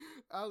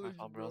My Alex,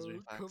 fault, bro. I was bro,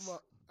 reading come on,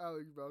 facts.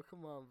 Alex, bro,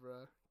 come on,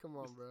 bro, come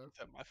on, He bro.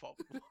 said my fault.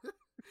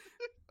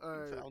 All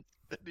It right. sounds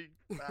spitting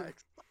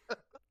facts.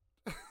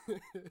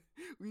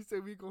 We say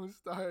we gonna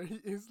start. He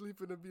instantly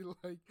gonna be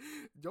like,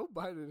 Joe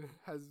Biden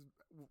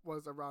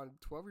was around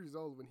 12 years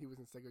old when he was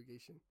in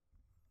segregation.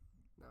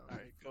 No, All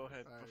right, go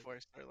ahead all right, before I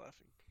start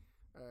laughing.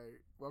 all right.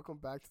 Welcome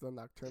back to the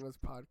Nocturnals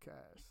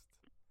podcast.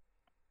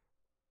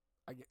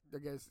 I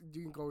guess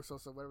you can go, so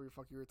whatever the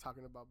fuck you were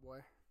talking about, boy.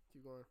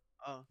 Keep going.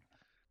 Uh,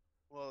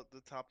 well,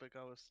 the topic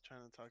I was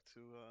trying to talk to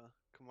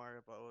Kamari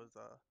about was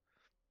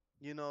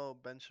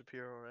Ben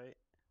Shapiro, right?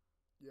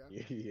 Yeah.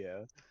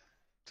 Yeah.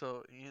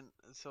 So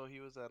he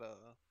was at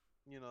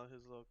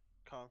his little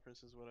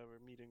conferences, whatever,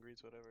 meet and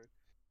greets, whatever,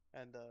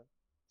 and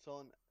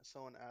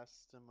someone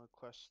asked him a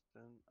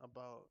question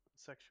about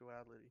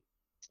sexuality.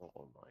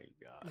 Oh my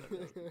God. I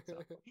know what you're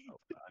talking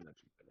about. I know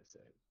what you're gonna say.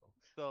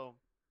 So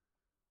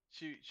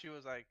she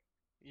was like,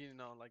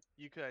 like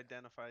you could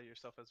identify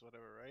yourself as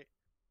whatever, right?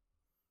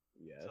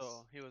 Yes.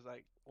 So he was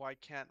like, why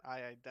can't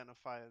I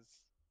identify as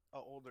a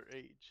older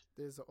age?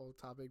 This is an old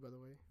topic, by the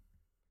way.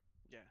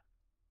 Yeah.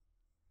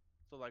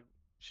 So like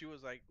she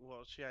was like,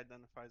 well, she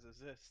identifies as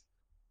this,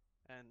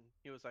 and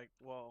he was like,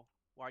 well,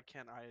 why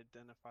can't I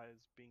identify as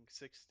being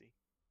 60?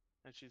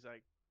 And she's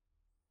like,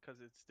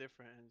 because it's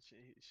different. And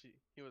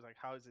he was like,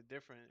 how is it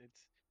different?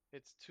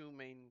 It's two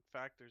main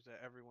factors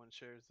that everyone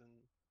shares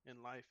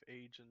in life: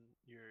 age and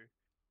your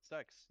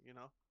sex.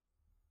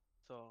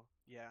 So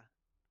yeah,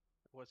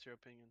 what's your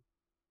opinion?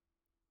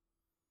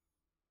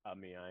 I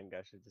mean, I ain't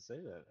got shit to say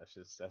that.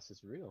 That's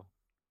just real.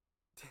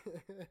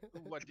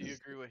 What, do you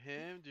agree with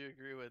him? Do you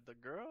agree with the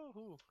girl?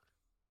 Who?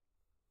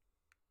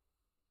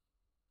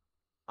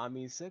 I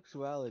mean,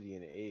 sexuality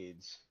and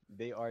age,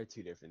 they are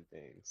two different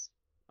things.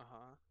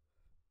 Uh-huh.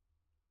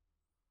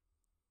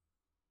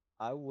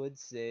 I would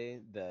say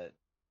that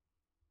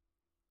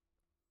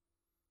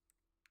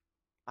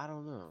I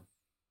don't know.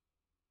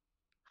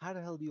 How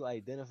the hell do you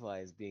identify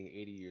as being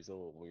 80 years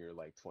old when you're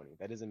like 20?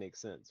 That doesn't make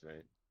sense,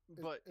 right? is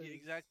But yeah, is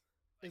exactly,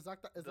 like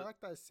is that the like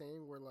that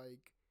saying where like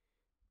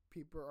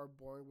people are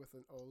born with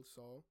an old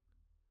soul?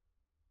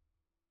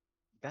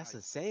 That's I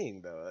a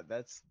saying though.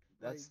 That's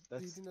Like, that's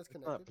do you that's think that's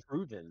that's not connected?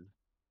 proven.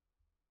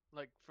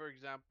 like for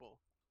example,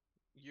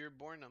 you're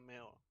born a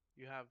male.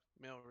 You have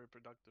male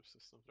reproductive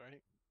systems,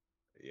 right?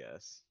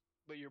 Yes.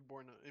 But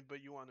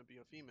but you want to be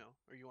a female,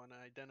 or you want to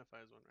identify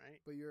as one, right?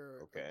 But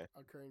you're Okay.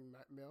 a current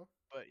male.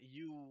 But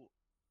you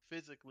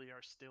physically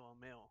are still a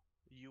male.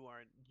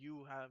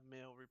 You have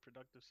male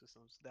reproductive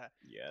systems that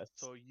Yes.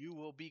 so you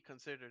will be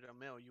considered a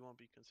male. You won't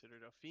be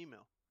considered a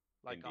female,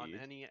 like on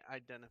Indeed. any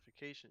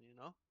identification.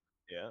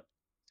 Yeah.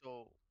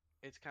 So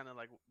it's kind of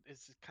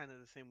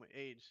the same with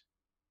age,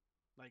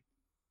 like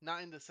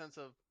not in the sense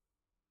of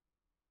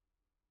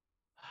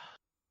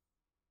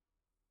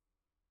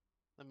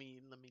let me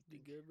You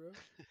think. good, bro?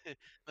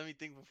 Let me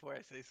think before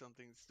I say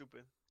something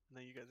stupid, and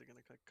then you guys are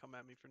gonna come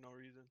at me for no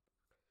reason.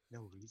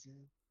 No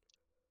reason.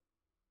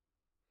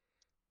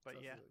 But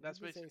So yeah, you've that's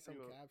been saying basically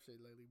some what. cap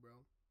shit lately, bro.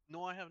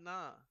 No, I have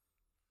not.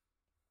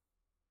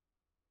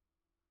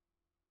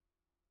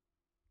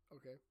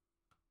 Okay.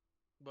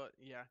 But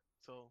yeah,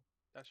 so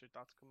that's your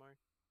thoughts, Kumar.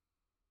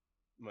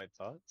 My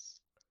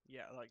thoughts?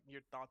 Yeah, like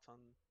your thoughts on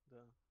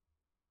the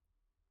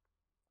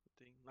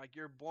thing. Like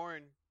you're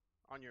born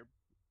on your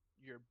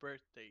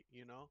birth date,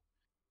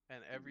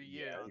 and every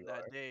year Yeah, on you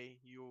that are. day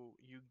you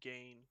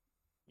gain,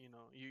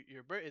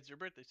 it's your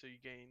birthday, so you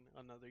gain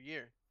another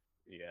year.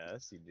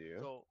 Yes, you do.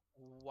 So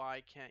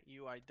why can't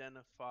you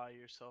identify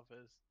yourself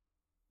as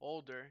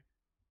older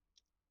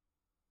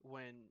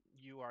when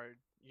you are,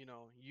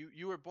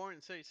 you were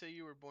born, say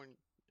you were born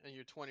and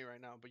you're 20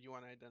 right now, but you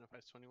want to identify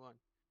as 21.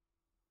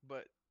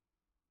 But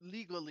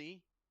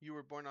legally, you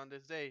were born on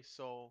this day,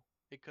 so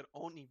it could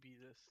only be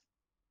this.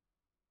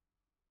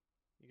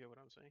 You get what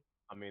I'm saying?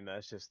 I mean,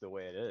 that's just the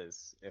way it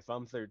is. If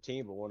I'm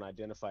 13 but want to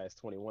identify as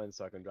 21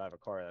 so I can drive a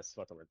car, that's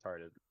fucking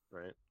retarded,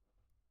 right?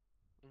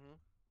 Hmm.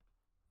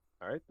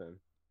 All right then.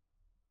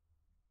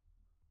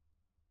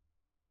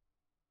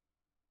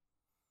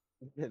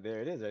 There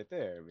it is right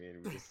there. I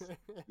mean, we just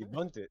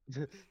debunked it.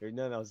 There's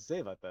nothing else to say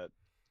about that.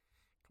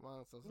 Come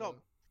on, No,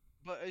 so.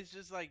 but it's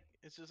just like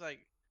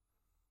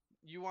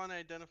you want to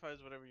identify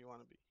as whatever you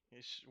want to be.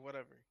 It's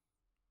whatever.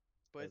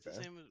 But it's the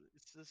Okay. same.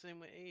 It's the same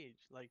with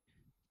age. Like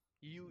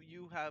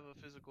you have a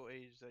physical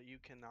age that you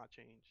cannot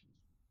change,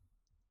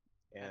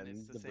 and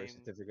it's And the the birth same.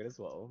 certificate as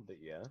well, but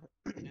yeah.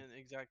 And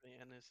exactly,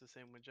 and it's the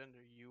same with gender.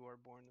 You are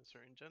born a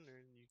certain gender,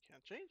 and you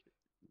can't change it.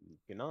 You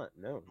cannot.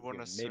 No. You Born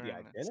a can maybe certain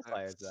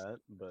identify as sex. that,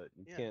 but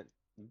you Yeah, can't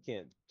you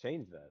can't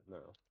change that.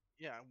 No.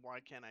 yeah. Why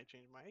can't I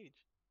change my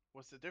age?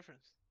 What's the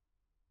difference?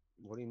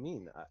 What do you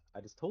mean?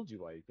 I just told you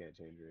why you can't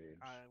change your age.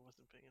 I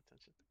wasn't paying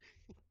attention.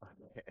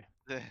 Okay.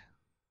 Eh,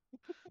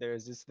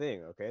 There's this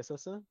thing, okay,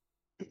 Sasa?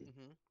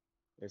 Mhm.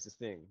 There's this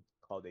thing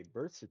called a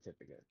birth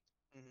certificate.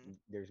 Mhm.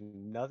 There's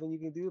nothing you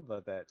can do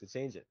about that to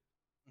change it.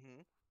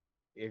 Mhm.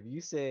 If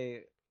you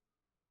say,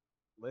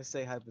 let's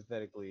say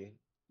hypothetically,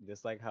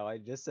 just like how I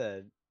just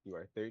said, You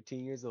are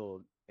 13 years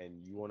old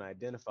and you want to Mhm.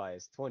 identify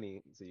as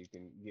 20 so you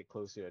can get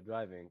closer to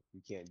driving.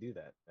 You can't do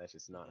that. That's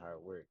just not Mhm. how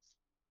it works.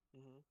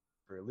 Mhm.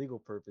 For legal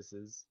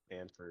purposes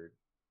and for,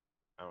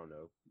 I don't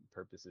know,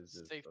 purposes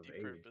of Safety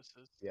age,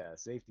 purposes. yeah,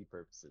 safety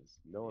purposes,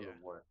 no one would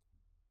Yeah. want,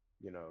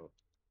 you know,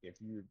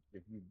 if you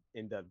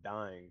end up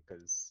dying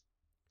because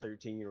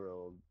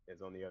 13-year-old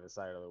is on the other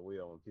side of the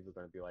wheel and people are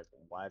going to be like,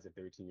 why is a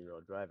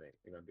 13-year-old driving?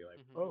 They're going to be like,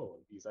 Mhm.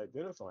 oh, he's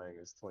identifying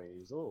as 20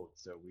 years old,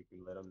 so we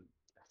can let him.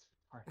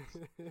 That's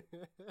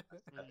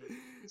retarded.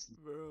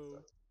 Mhm.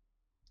 Bro.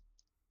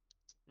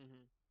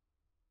 Mhm.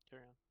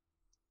 Carry on.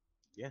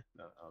 Yeah,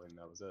 no, I mean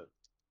that was it.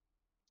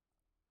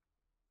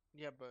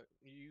 Yeah, but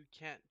you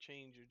can't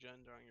change your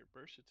gender on your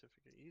birth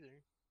certificate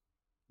either.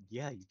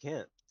 Yeah, you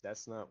can't.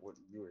 That's not what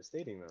you were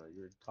stating though.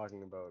 You were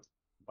talking about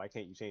why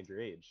can't you change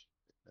your age?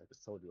 I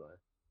just told you why,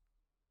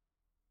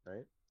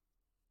 right?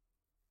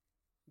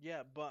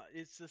 Yeah, but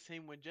it's the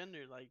same with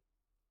gender. Like,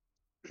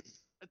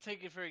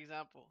 take it for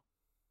example.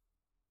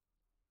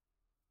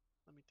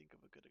 Let me think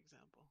of a good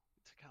example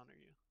to counter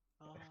you.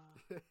 Uh,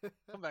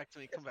 come back to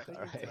me. Come back Take to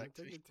All me. your Come right. time. back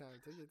to Take me. your time.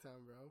 Take your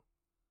time, bro.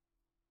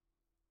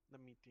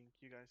 Let me think.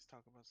 You guys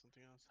talk about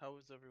something else. How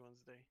was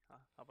everyone's day?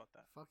 How about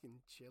that?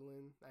 Fucking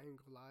chilling. I ain't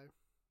gonna lie.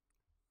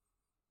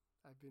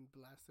 I've been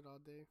blasted all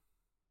day.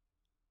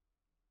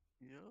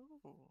 Yo,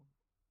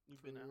 you've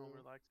For been at home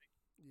real. relaxing.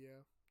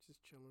 Yeah.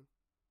 Just chilling.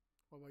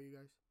 What about you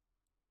guys?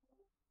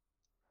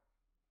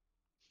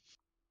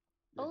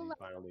 Did you Hola.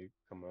 finally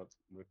come up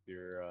with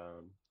your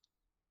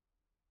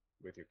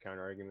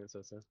counter arguments,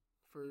 Sosa?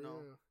 For No,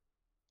 real.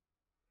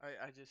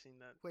 I just seen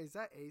that. Wait, is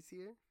that Ace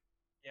here?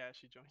 Yeah,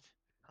 she joined.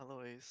 Hello,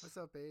 What's Ace.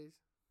 up, Ace?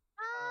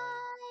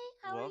 Hi,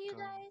 Hi. How are you Welcome.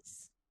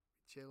 guys?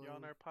 you're on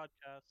Chilling. our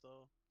podcast,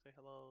 so say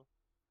hello.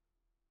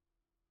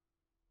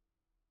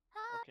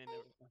 Okay, Hi.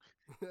 never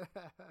mind.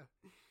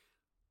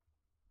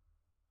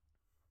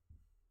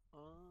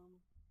 Um,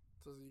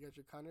 So you got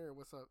your Connor or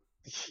what's up?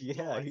 no,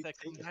 Yeah, I he's said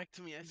come thinking. back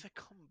to me. I said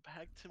come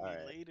back to All me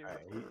right, later. all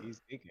right. He's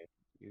thinking.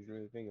 He's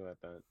really thinking about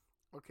that.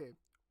 Okay.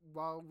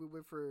 While we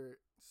wait for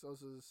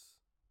Sosa's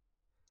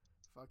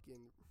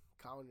fucking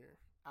counter,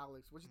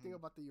 Alex, what you think Mhm.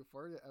 about the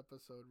Euphoria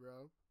episode,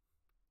 bro?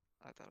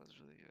 I thought it was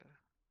really good.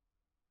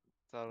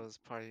 Thought it was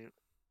probably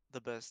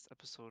the best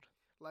episode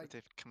that Like,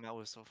 they've come out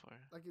with so far.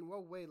 in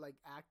what way? Like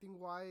acting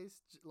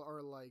wise,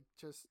 or like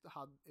just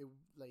how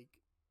it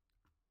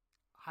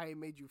how it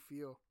made you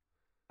feel?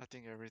 I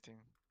think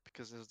everything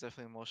because it was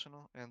definitely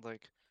emotional and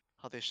like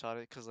how they shot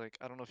it. Cause like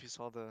I don't know if you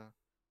saw the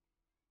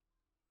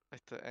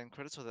end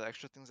credits or the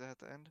extra things they had at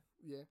the end,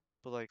 Yeah,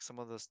 but like some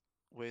of the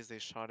ways they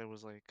shot it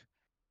was like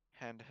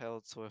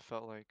handheld, so it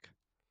felt like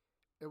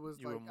it was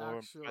you were like more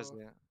actual,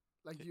 present.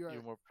 like You you're.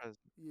 were more present.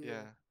 Yeah,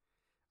 Yeah,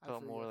 I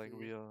felt feel you. I more like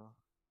feel you. real.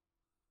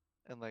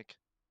 And like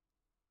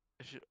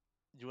if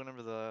you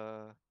remember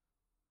the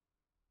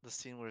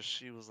scene where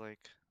she was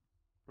like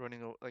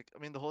like I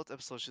mean the whole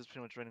episode she's pretty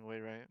much running away,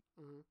 right?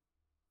 Hmm.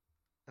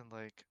 And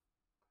like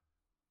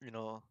you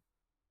know,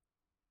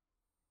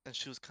 and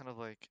she was kind of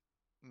like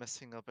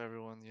messing up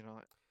everyone,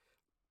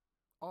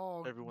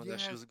 Oh everyone that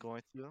she was yes,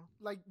 going to.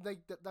 like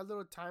that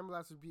little time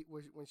lapse would be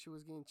was when she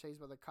was getting chased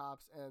by the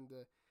cops, and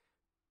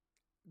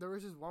there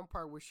was this one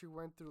part where she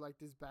went through like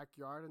this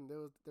backyard, and they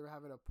were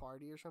having a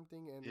party or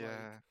something, and like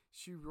Yeah.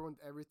 she ruined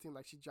everything.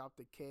 Like she dropped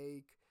the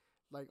cake,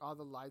 like all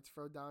the lights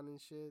fell down and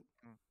shit.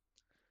 Mm.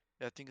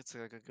 Yeah, I think it's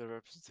like a good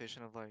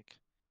representation of like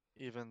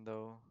even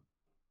though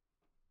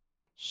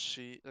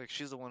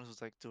she's the one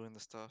who's like doing the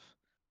stuff,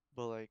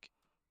 but like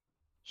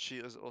she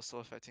is also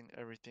affecting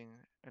everything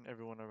and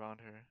everyone around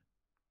her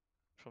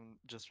from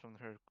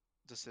her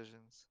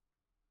decisions.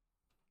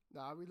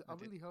 Nah, I I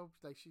think really hope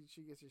like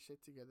she gets her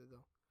shit together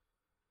though,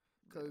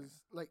 yeah.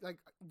 cause like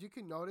you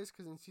can notice,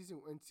 cause in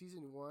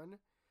season one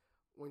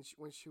when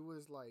she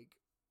was like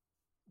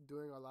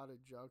doing a lot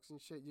of drugs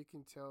and shit, you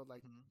can tell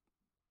like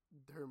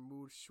Hmm. her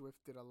mood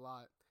shifted a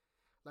lot.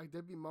 Like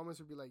there'd be moments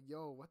where be like,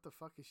 "Yo, what the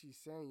fuck is she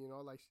saying?" You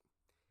know, like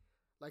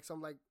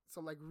some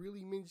like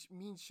really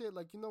mean shit.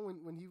 Like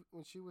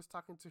when she was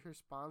talking to her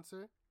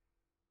sponsor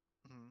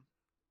Hmm.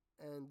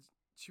 and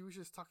she was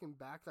just talking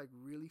back like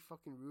really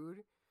fucking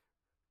rude.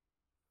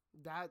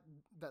 That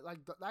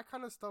that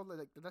kind of stuff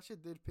like that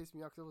shit did piss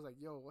me off. Cause it was like,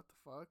 "Yo, what the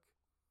fuck?"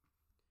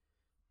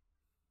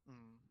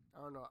 Hmm.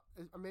 I don't know.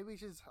 Maybe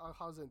it's just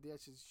how Zendaya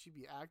she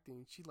be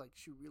acting.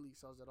 She really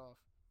sells it off.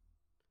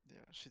 Yeah,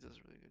 she does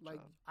a really good Like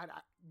job.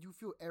 you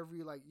feel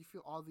you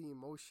feel all the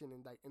emotion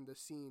in like in the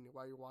scene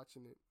while you're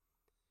watching it.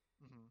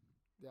 Hmm.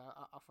 Yeah,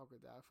 I fuck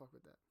with that. I fuck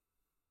with that.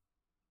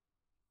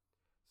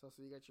 So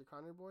you got your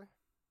Connor boy.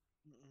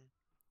 Mm-mm.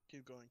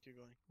 Keep going. Keep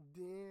going.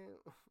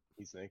 Damn,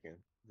 He's thinking,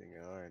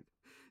 all right.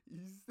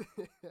 he's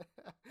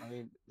I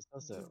mean,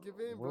 Sosa, just give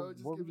in, bro.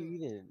 Just give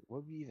in.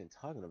 what were you even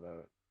talking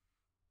about?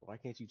 Why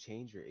can't you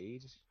change your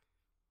age?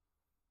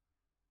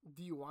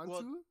 Do you want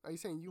Well, to? Are you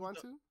saying you want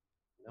no, to?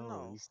 No,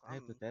 no, he's I'm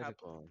happily.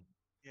 hypothetical.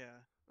 Yeah.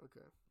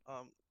 Okay.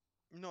 Um,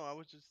 no, I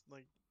was just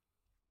like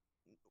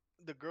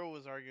the girl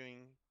was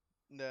arguing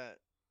that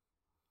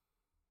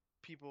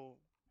people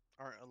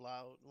aren't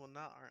allowed. Well,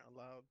 not aren't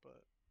allowed,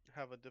 but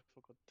have a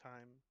difficult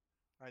time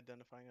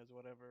identifying as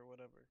whatever,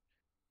 whatever.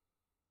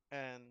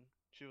 And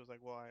she was like,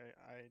 "Well,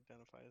 I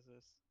identify as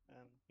this,"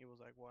 and he was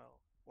like, "Well,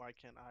 why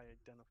can't I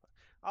identify?"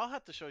 I'll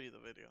have to show you the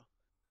video.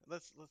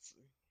 Let's.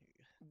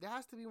 There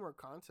has to be more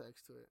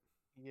context to it.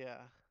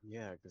 Yeah,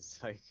 Yeah, because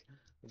like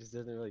it just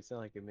doesn't really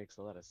sound like it makes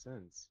a lot of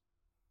sense.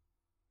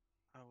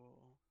 I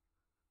will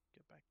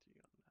get back to you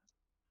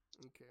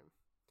on Okay.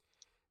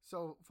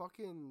 So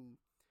fucking,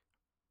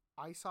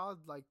 I saw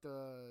like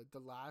the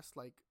last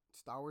like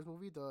Star Wars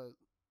movie, the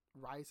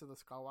Rise of the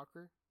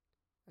Skywalker.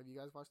 Have you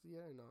guys watched it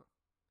yet or no?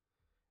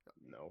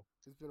 No,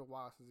 It's been a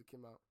while since it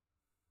came out.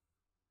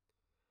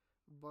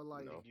 But that.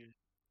 I like think no. you,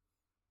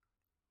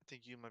 I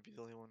think you might be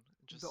the only one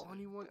the interested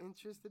only in one that.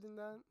 interested in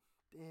that,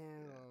 Yeah.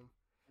 damn,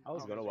 I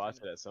was I, gonna Because you're watch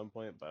gonna. it at some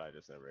point, but I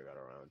just never got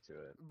around to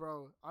it.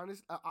 bro.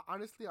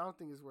 Honestly, I don't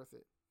think it's worth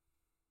it.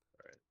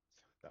 All right,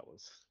 that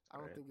was I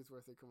all don't right. think it's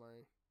worth it,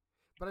 Kamari.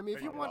 But I mean, Are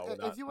if you you gonna? want, Why would if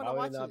not? you want Why to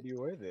would it watch not it, be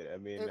worth it? I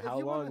mean, if how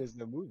you long want is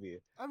the movie?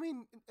 I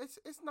mean,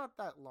 it's not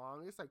that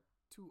long. It's like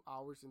 2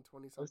 hours and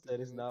 20 I something said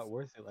it's not minutes.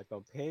 worth it. Like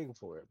I'm paying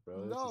for it,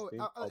 bro. This is No, thing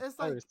called it's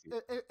like piracy.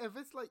 if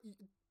it's like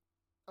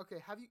okay,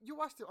 have you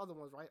watched the other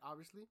ones, right?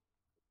 Obviously.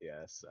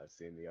 Yes, I've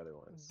seen the other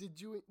ones.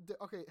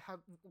 Okay, have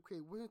okay,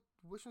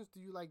 which ones do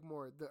you like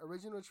more? The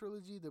original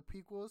trilogy, the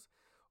prequels,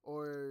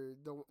 or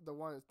the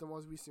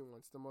most recent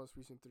ones, the most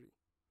recent three?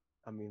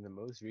 I mean, the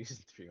most recent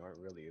three aren't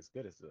really as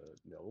good as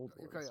the old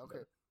Okay, ones,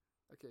 okay.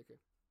 Okay.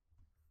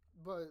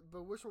 But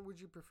which one would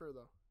you prefer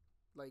though?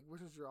 Like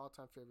which one's your all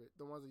time favorite?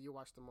 The ones that you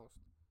watch the most?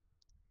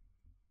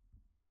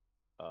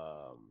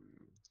 but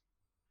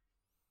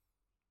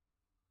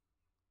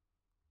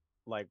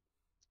like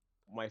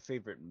my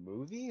favorite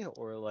movie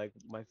or like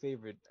my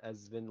favorite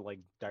as in like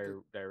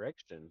The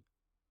direction.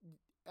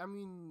 I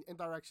mean in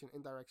direction.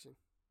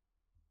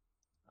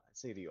 I'd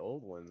say the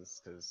old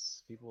ones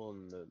because people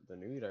in the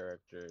new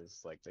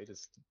directors like they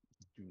just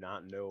do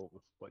not know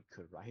what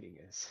good writing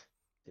is.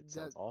 It That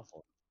sounds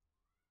awful.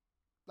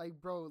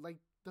 like bro, like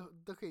the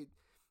okay,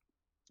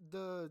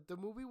 the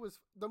movie was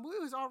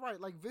all right,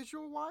 like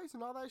visual wise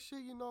and all that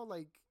shit. You know,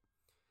 like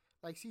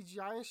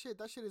CGI and shit.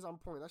 That shit is on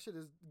point. That shit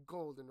is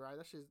golden, right?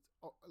 That shit is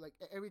like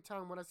every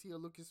time when I see a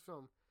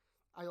Lucasfilm,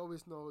 I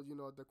always know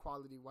the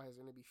quality wise is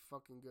gonna be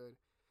fucking good.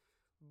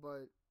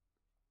 But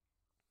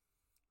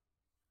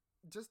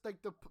just like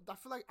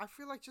I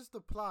feel like just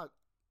the plot,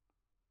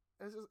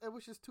 it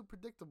was just too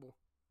predictable.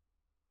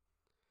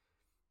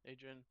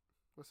 Adrian,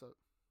 What's up?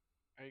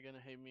 are you gonna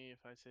hate me if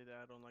I say that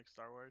I don't like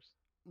Star Wars?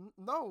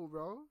 No,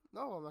 bro.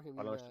 No, I'm not gonna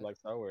Why be don't you mad. like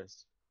Star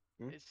Wars?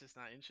 Hmm? It's just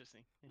not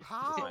interesting.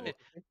 It's not How?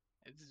 interesting.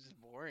 It's just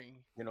boring.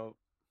 You know,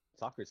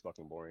 soccer's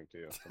fucking boring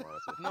too. Come on,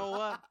 let's be You know fair.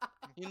 what?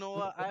 You know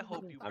what? I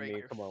hope you I break mean,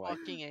 your come on, like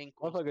fucking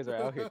ankles. motherfuckers are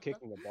out here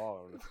kicking the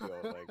ball on the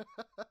field. Like,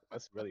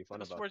 what's really fun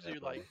What about sports do that, you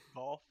like?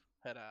 bro? Golf?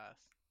 Head ass.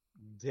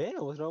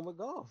 Damn, what's wrong with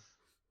golf?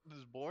 This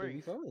is It'd be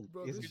boring. fun.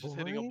 Bro, It's You're this just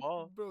hitting a boring.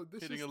 ball, bro,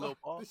 this hitting just a little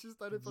ball. this just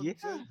started from Yeah,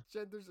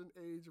 genders and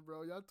age,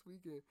 bro. Y'all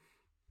tweaking.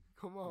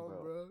 Come on,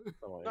 bro. bro.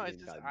 Come on, No, you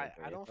it's just gotta I admit,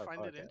 I man. It's don't our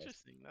find it podcast.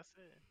 interesting. That's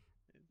it.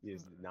 It's, You're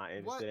just not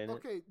What? interested in it.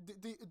 Okay.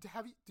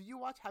 Do you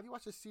watch? Have you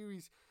watched a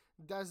series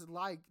that's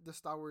like the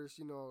Star Wars?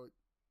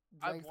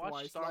 I've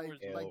watched Lengthwise, Star Wars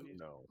Hell movies.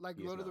 no,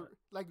 he is not.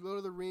 Like Lord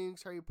of the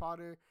Rings, Harry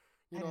Potter.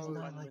 You That I is don't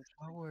know. not find them like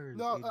Star interesting. Wars,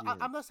 No, I'm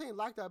Adrian. not saying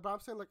like that, but I'm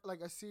saying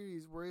like a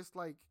series where it's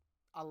like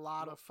a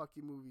lot Lo- of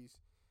fucking movies,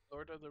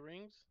 Lord of the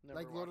Rings.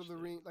 like Never Lord of watched the it.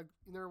 Rings. Like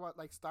you never watch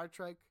like Star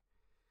Trek,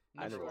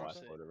 I and Never shit never like watched watched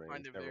that. it. Lord of the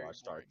Find Rings. it Never very watched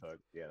Star boring. Trek.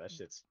 Yeah, that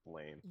shit's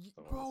lame.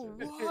 Don't want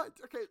to Bro, say it. what?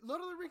 Okay,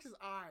 Lord of the Rings is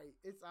I.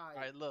 It's All I.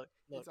 right, look,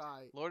 It's look.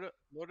 I.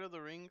 Lord of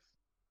the Rings.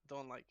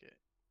 Don't like it.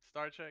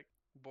 Star Trek.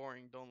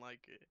 Boring. Don't like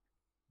it.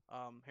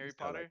 You Harry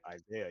sound like Potter.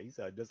 Isaiah. You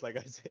sound just like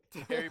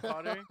Isaiah. Harry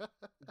Potter.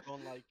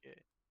 Don't like it.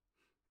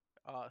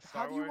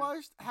 Star Have you Wars.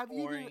 watched? Have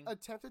you even Boring.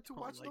 attempted to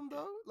Don't watch like them it.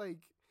 though? Like,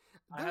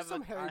 I there's have a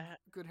some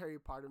good Harry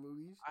Potter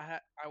movies.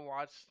 I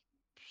watched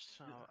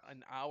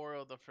an hour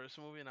of the first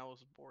movie and I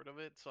was bored of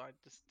it, so I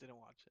just didn't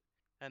watch it.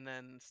 And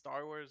then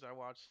Star Wars, I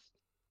watched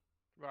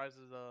Rise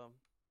of the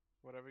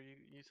whatever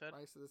you said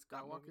Rise of the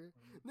that movie. Skywalker.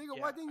 Nigga,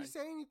 why Yeah, didn't you I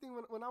say anything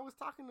when I was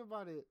talking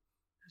about it?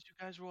 because you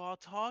guys were all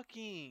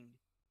talking.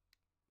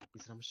 He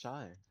said I'm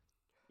shy.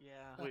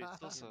 Yeah, Wait, and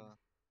Sosa,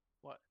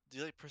 what? do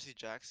you like Percy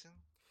Jackson?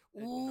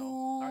 No,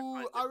 I Ooh,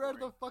 find I it read the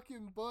boring.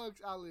 fucking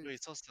books, Wait,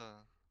 Alex.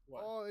 Sosa,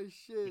 What? Oh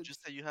would you shit.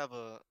 say you have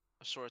a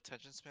short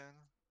attention span?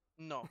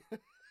 No,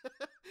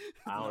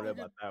 I This don't know no.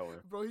 about nigga, that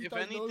one. bro, he If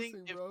anything,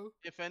 diagnosing, bro.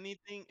 if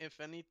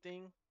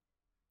anything,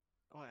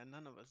 oh, and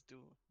none of us do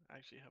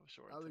actually have a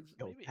short Alex. attention.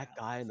 Yo, Maybe that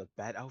guy in Alex. the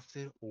bat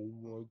outfit. Oh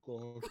my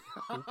god,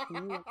 so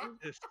cool.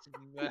 This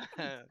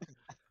man.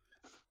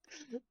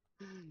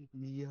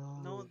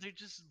 No, Yo, they're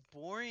just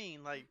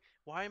boring. Like,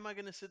 why am I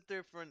gonna sit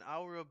there for an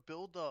hour of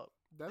build up?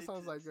 That They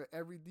sounds like just, a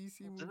every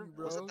DC movie,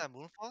 Wasn't bro. that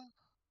Moonfall?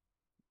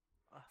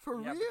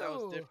 For yeah, but that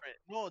was real. different.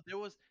 No, there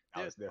was that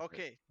there. was different.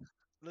 Okay,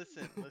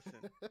 listen.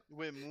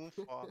 With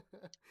Moonfall,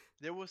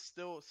 there was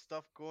still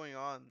stuff going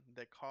on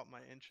that caught my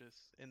interest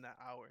in that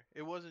hour.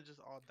 It wasn't just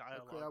all Okay,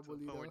 dialogue to the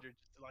point where abuelito. you're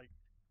just like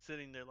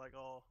sitting there like,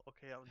 oh,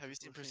 okay, I'm Have you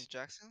just seen Percy listening.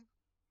 Jackson?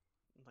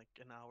 like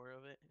an hour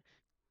of it.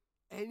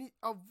 Any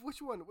of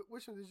which one?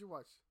 Which one did you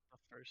watch? The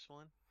first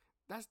one.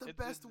 That's the It's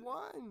best it's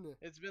one.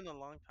 it's been a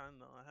long time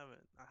though. I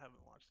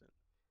haven't watched it.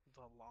 It's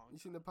a long You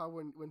seen the time. part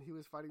when he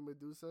was fighting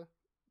Medusa?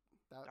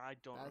 That I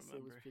don't that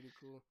scene was remember. pretty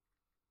cool.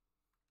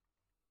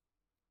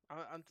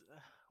 I'm,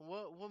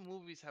 what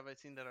movies have I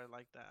seen that are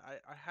like that?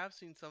 I have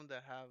seen some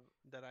that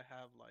I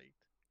have liked.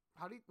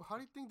 How do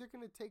you think they're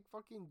gonna take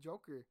fucking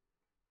Joker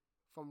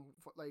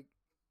like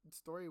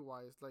story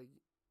wise? Like,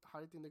 how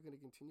do you think they're gonna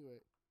continue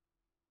it?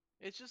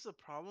 It's just a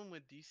problem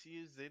with DC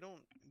is they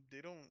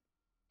don't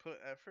put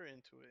effort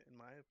into it in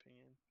my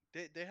opinion.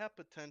 They have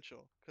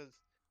potential because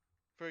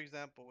for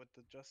example with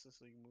the Justice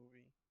League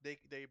movie, they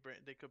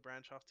could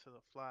branch off to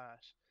the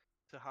Flash,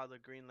 to how the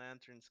Green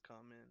Lanterns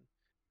come in,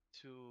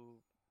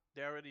 to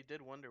they already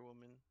did Wonder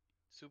Woman,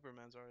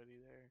 Superman's already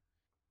there.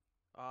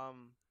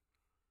 Um,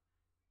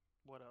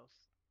 what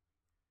else?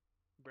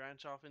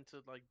 Branch off into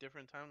like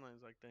different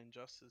timelines, like the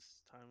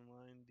Injustice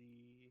timeline,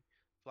 the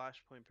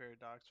Flashpoint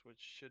paradox, which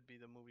should be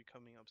the movie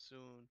coming up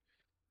soon.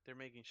 They're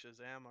making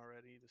Shazam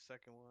already, the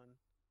second one.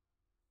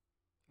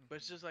 But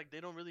it's just Hmm. like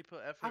they don't really put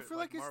I effort feel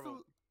like like it's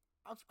Marvel.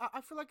 the. I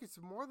feel like it's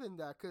more than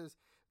that because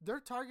their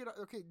target.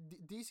 Okay,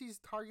 DC's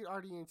target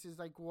audience is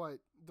like what?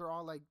 They're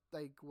all like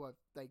what?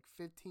 Like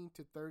 15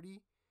 to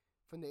 30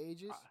 from the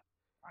ages.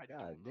 I, I don't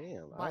God know.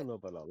 damn, I by don't know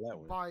about all that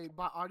one.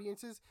 by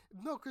audiences.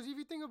 No, because if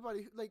you think about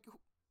it, like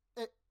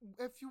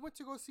if you went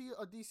to go see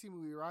a DC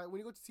movie, right? When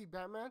you go to see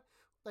Batman,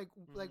 like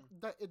Hmm.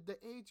 the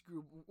age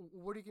group,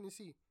 what are you gonna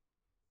see?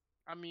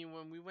 I mean,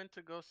 when we went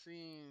to go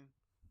see,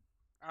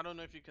 I don't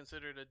know if you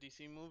consider it a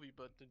DC movie,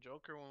 but the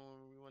Joker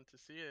when we went to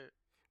see it,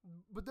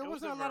 But there it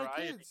was wasn't a a lot of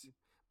kids. variety,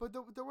 But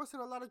there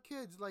wasn't a lot of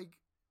kids. Like,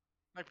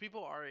 like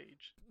people our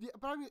age, yeah,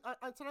 but I mean,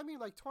 I mean,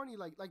 like 20,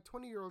 like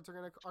 20-year-olds are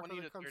 20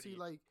 gonna to come see 30,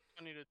 like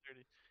 20 to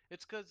 30.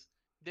 It's because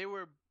they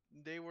were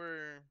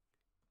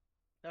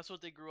that's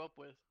what they grew up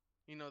with,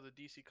 the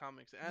DC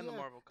comics and the yeah,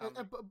 Marvel and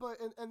comics.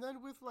 and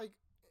then with like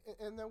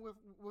and then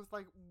with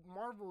like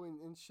Marvel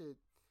and shit.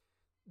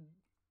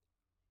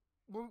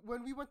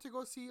 When we went to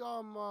go see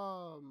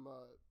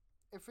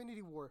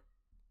Infinity War,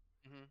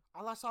 Hmm.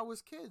 all I saw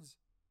was kids.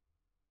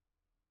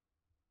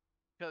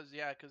 Because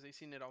they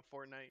seen it on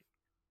Fortnite.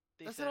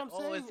 They That's what said, I'm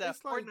 "Oh, it's saying. that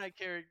Fortnite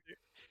character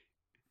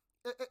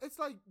It's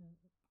like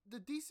the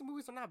DC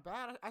movies are not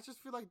bad. I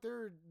just feel like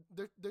they're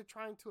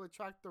trying to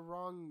attract the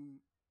wrong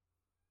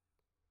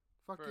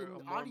for a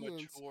fucking more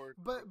audience. mature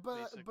group,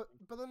 basically."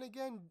 But then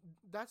again,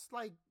 that's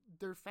like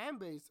their fan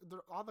base.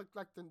 They're all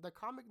the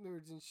comic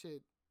nerds and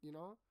shit. You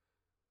know,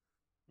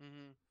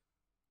 Hmm.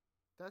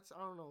 that's I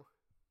don't know.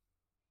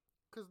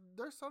 Cause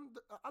there's some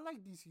I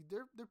like DC.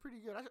 They're pretty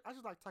good. I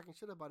just like talking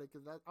shit about it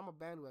because I'm a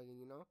bandwagon.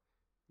 You know.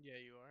 Yeah,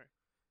 you are.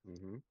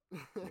 Mm-hmm.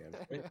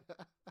 Damn straight.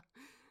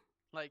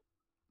 Like,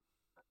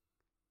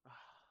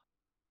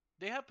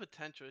 they have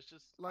potential. It's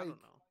just I don't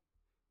Like know.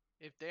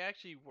 If they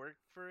actually work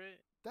for it,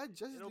 that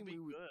Justice it'll League be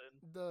movie,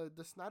 good.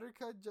 the Snyder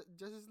cut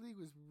Justice League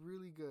was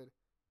really good.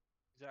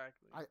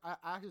 Exactly. I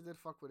actually did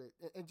fuck with it,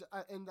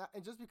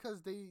 and just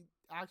because they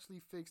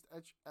actually fixed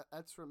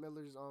Ezra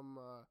Miller's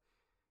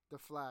the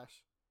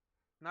Flash,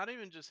 Not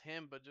even just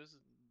him, but just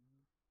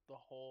the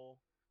whole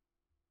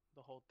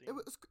the whole theme.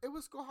 it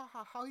was cool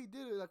how he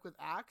did it like with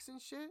Axe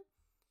and shit.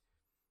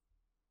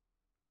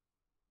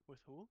 With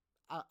who?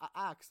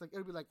 Axe like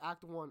it'd be like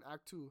Act 1,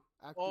 Act 2,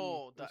 Act 3,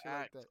 Oh, and the shit like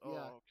act. that.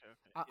 Yeah, Oh, okay,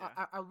 okay.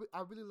 Yeah.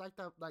 I really like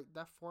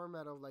that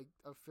format of like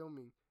of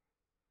filming.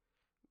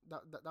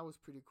 That was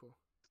pretty cool.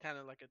 It's kind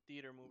of like a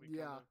theater movie, kind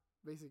Yeah, of.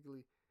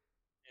 basically.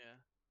 Yeah.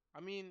 I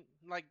mean,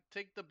 like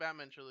take the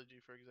Batman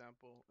trilogy for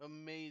example.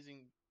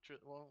 Amazing.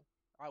 Well,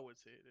 I would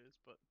say it is,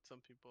 but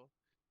some people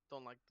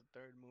don't like the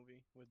third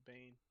movie with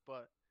Bane.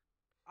 But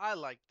I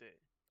liked it.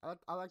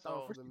 I like that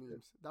one Of for So course the you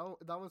did. memes.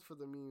 That one's for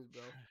the memes,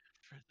 bro.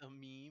 for the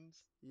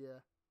memes, Yeah,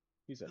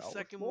 He said, the "I'll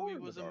second movie explore in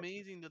the was darkness."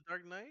 amazing. The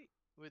Dark Knight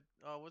with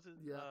what's it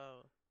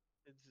yeah.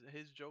 it's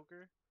his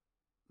Joker.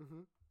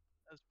 Mhm.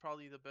 That's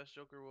probably the best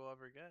Joker we'll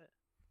ever get.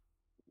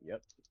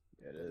 Yep,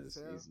 it That is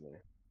is hell. easily.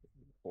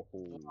 Oh,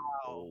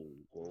 Wow.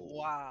 whoa.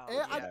 Wow. Hey,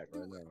 Take that Yeah. back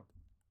right now. Take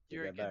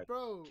You're that back. getting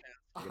bro.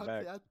 Take it Okay,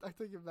 back. I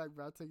take it back,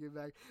 bro. I take it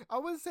back. On I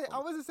the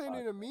wasn't saying it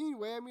in a podcast. mean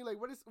way. I mean, like,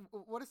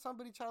 what if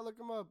somebody try to look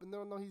him up and they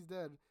don't know he's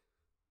dead?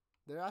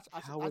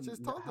 How I would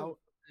just told them. how,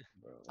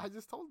 bro? I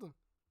just told them.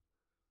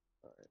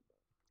 All right,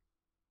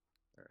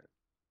 all right.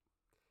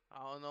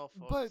 I don't know,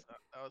 folks. But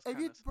That was if kind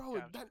you, of bro,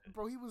 cap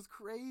shit. he was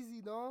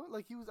crazy, no?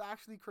 Like he was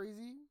actually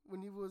crazy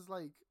when he was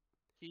like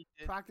He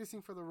did.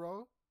 practicing for the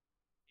role.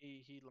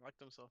 He locked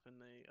himself in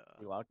the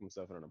He locked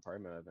himself in an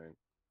apartment, I think.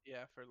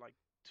 yeah for like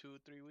 2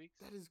 3 weeks.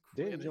 That is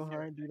Didn't In a Joe Jared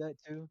Ryan do that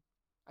too?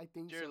 I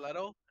think Jared so.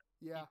 Leto.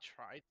 He Yeah.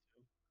 tried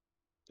to.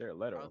 Jared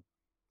I, Leto.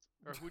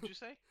 or who'd you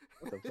say?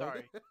 What the fuck?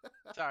 Sorry,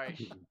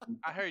 sorry.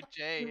 I heard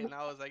Jay and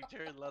I was like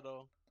Jared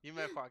Leto. You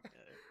meant Joaquin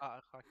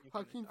Phoenix.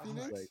 Joaquin I'm I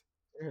was sorry. like, Phoenix.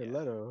 Jared Yeah,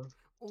 Leto.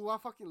 Oh, I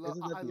fucking love.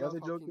 Isn't that I the love other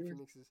Joaquin Joker?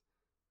 Phoenix's.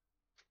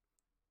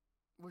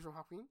 Which one,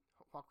 Joaquin?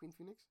 Joaquin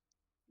Phoenix?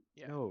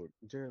 yeah. No,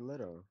 Jared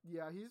Leto.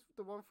 Yeah, he's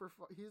the one for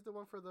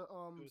the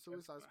Suicide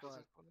Suicide Squad.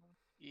 Squad.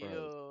 Bro,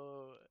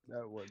 Yo,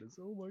 that one is,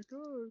 oh my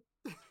god.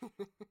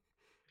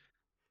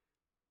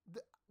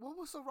 What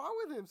was so wrong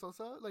with him,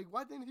 Sosa? Like,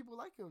 why didn't people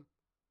like him?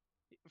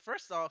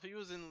 first off, he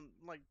was in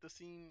like the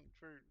scene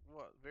for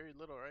what, very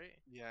little, right?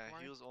 Yeah,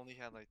 he Kamari? was only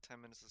had like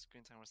 10 minutes of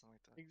screen time or something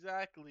like that.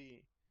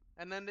 Exactly.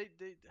 And then they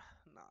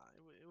nah,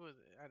 it was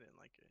I didn't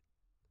like it.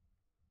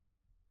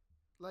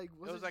 Like,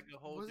 It was like a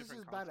whole was it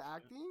different just bad concept.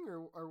 acting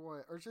or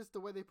what? Or just the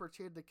way they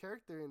portrayed the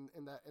character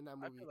in that I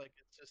movie? feel like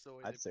it's just the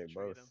way they I'd say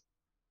portrayed him. both.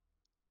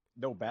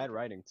 No, They bad put,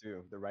 writing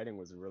too. The writing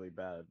was really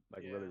bad.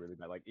 Like really, yeah, really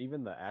bad. Like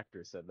even the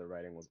actor said the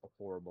writing was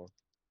horrible.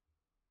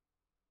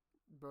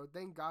 Bro,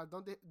 thank God,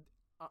 don't they?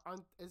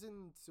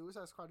 Isn't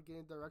Suicide Squad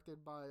getting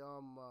directed by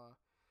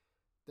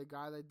the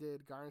guy that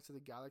did Guardians of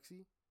the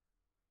Galaxy?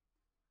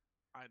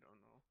 I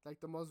don't know. Like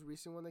the most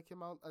recent one that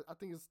came out. I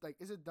think it's like,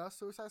 is it the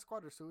Suicide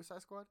Squad or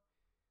Suicide Squad?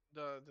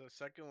 The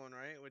second one,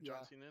 right, with John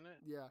Yeah, Cena in it.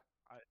 yeah.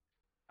 I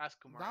Ask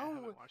Kumari. That I one,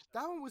 haven't watched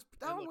that that. one was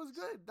that It one was looks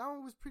good. That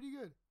one was pretty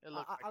good. it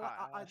looks like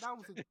hot ass. That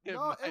was In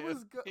no, my it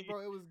was good, opinion.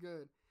 bro. It was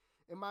good.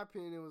 In my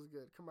opinion, it was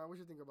good. Come on, what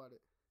you think about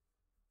it?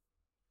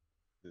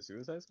 The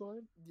Suicide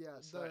Squad? Yeah,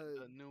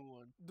 The new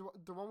one.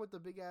 the one with the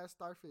big ass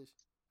starfish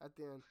at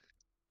the end.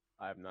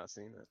 I have not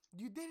seen it.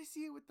 You didn't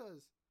see it with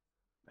us.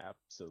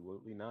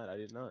 Absolutely not. I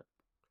did not.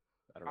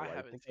 I don't know I why you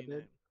haven't think I seen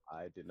did. it.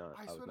 I did not.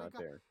 I I was swear to not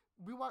God, there.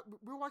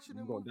 we're watching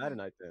the You gonna die movie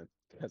tonight then?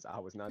 Because I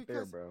was not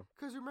there, because bro.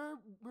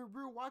 remember we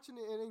were watching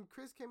it and then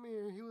Chris came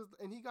in here.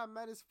 He got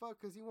mad as fuck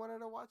because he wanted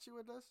to watch it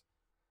with us.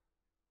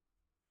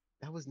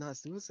 That was not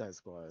Suicide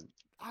Squad.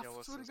 I Yeah, it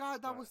was swear to Suicide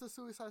God, that Squad. was the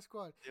Suicide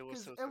Squad. It was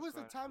Because it Suicide was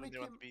the Squad time when it they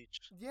were on came. the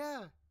beach.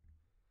 Yeah,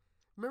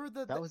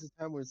 remember That was the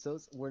time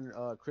when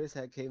Chris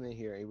had came in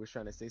here and he was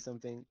trying to say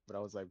something, but I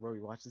was like, bro,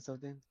 you watching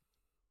something?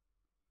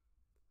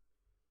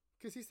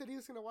 because he said he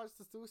was gonna watch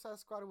the Suicide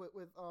Squad with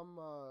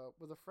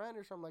a friend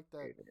or something like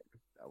that, Hey, man,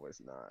 that was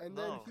not. and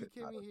then That No, he could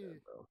came not in have been,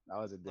 here, bro. That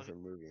was a no,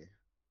 different movie.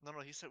 no.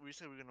 He said we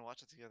said we were gonna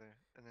watch it together,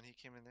 and then he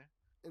came in there.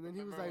 and then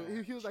he was Remember like,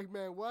 when he was like,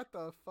 man, what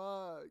the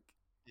fuck?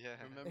 Yeah,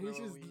 And he remember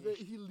when just we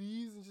he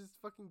leaves and just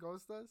fucking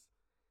ghosts us.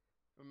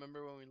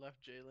 remember when we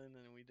left Jalen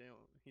and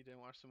he didn't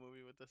watch the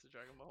movie with us at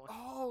Dragon Ball 1?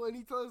 Oh, and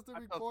he told us to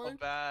I felt so record.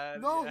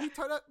 bad. No, Yeah. he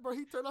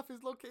turned off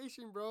his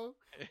location, bro.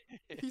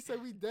 He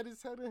said we dead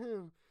as hell to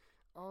him.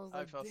 I was I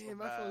like, felt so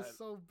damn, I felt bad.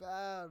 so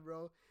bad,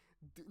 bro.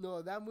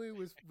 No, that movie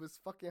was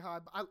fucking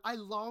hot. I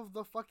love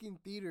the fucking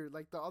theater.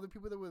 Like the other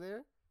people that were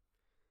there.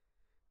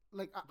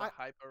 Like The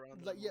hype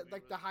around the like yeah, movie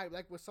like the was hype,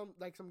 like with some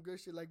good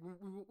shit. Like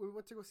we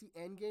went to go see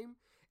Endgame,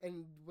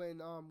 and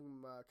when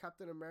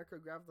Captain America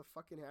grabbed the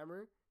fucking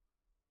hammer,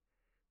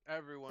 and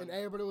everyone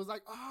everybody was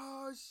like,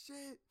 oh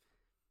shit.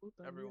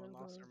 Puta everyone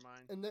lost mierda.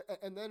 their mind.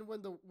 And then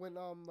when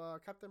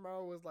Captain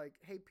Marvel was like,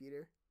 hey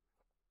Peter,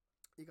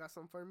 you got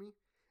something for me?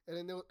 And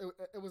then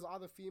it was all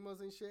the females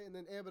and shit, and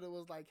then everybody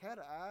was like, head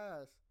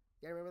ass.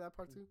 Yeah, remember that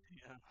part too?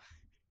 Yeah.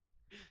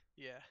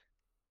 Yeah.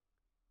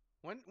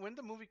 When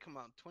the movie come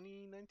out?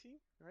 2019,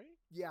 right?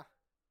 Yeah.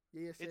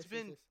 Yeah, yes, It's yes,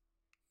 yes, been yes.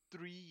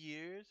 3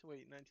 years.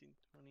 Wait,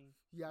 1920.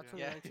 Yeah,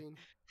 yeah. Yeah. 2019.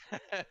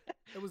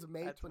 It was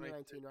May That's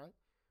makes 2019, right?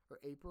 Or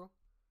April?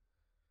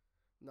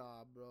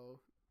 Nah, bro.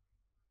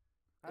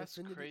 That's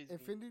crazy.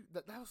 Infinity.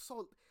 That was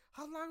so.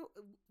 How long?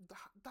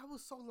 That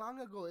was so long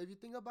ago. If you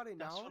think about it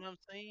That's what now, I'm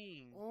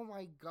saying. oh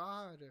my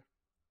god.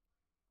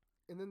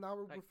 And then now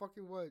we're Like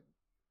fucking what?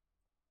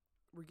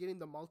 We're getting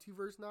the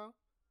multiverse now.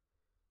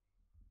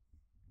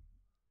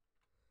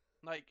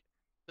 like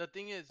the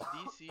thing is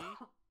DC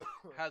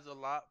has a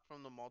lot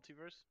from the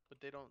multiverse, but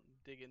they don't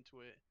dig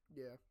into it.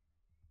 Yeah.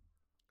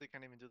 They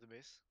can't even do the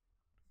base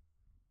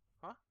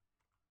Huh?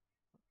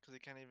 because they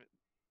can't even.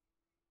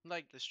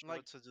 Like They struggle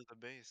like to do the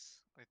base,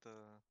 like the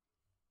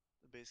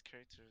base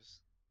characters.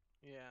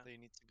 yeah. They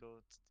need to go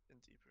in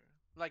deeper.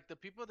 Like the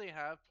people they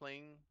have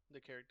playing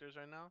the characters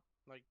right now,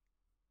 like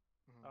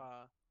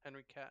Hmm.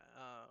 Henry Cat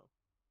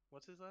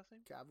what's his last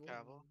name? Cavill.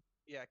 Cavill.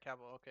 Yeah,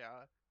 Cavill. Okay,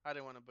 I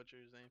didn't want to butcher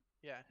his name.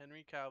 Yeah,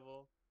 Henry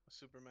Cavill,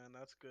 Superman,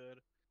 that's good.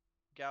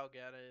 Gal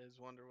Gadot is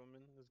Wonder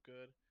Woman is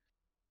good.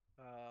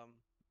 Um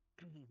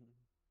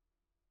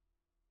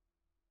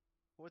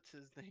what's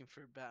his name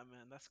for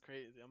Batman? That's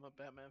crazy. I'm a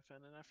Batman fan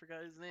and I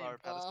forgot his name.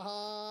 Robert Pattinson.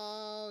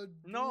 Ah,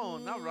 No,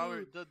 not boo.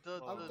 Robert. The the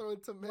I'm Oh, the throwing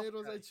buff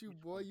tomatoes guy. at you, Which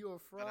boy. one? You a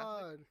Ben Affleck.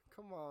 fraud.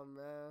 Come on,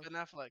 man. Ben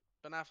Affleck.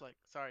 Ben Affleck.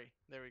 Sorry.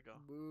 There we go.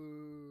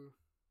 Boo.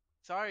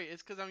 Sorry,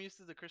 it's because I'm used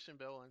to the Christian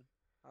Bale one.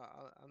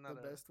 I'm The not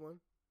a best one.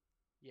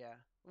 yeah.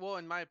 Well,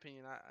 in my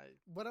opinion,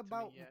 What to me,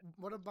 about yeah.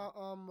 what Best one.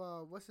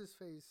 about what's his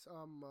face?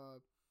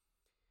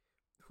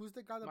 Who's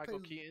the guy that Michael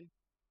plays Keaton.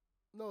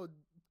 no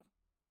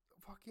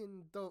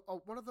fucking the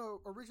one of the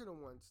original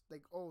ones,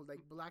 like old,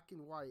 like black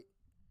and white.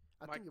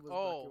 I Mike. think it was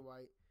black and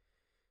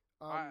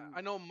Oh, white.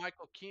 I know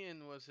Michael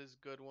Keaton was his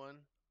good one.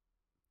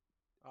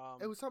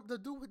 It Um, was some the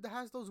dude that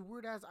has those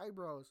weird ass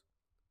eyebrows.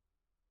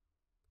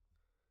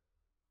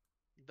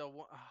 the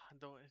one,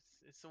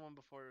 it's the one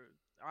before.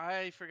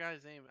 I forgot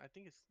his name. I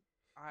think it's.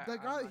 The I'm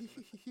guy not gonna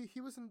say.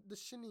 he was in the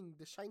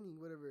Shining,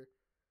 whatever.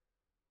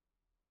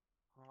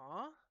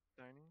 Huh?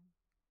 Shining.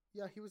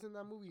 Yeah, he was in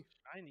that movie.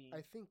 I Shiny.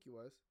 think he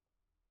was.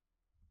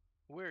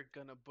 We're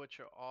gonna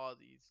butcher all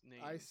these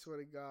I names. swear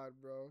to God,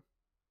 bro.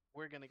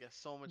 We're gonna get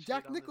so much hate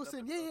Jack on this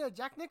Nicholson. Yeah, episode. yeah.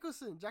 Jack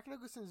Nicholson. Jack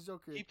Nicholson's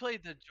Joker. He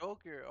played the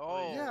Joker.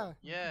 Oh yeah. Oh,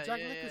 Yeah, yeah, Jack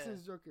yeah, yeah.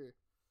 Nicholson's Joker.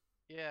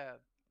 Yeah,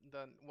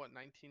 the what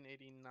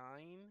 1989,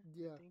 I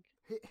Yeah, think.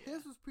 his Yeah.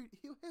 was pretty.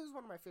 His was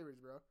one of my favorites,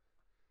 bro.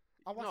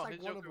 I watched No,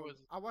 like one of them.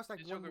 I watched like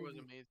his one Joker was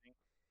movie, amazing.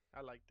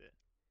 I liked it.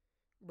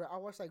 but I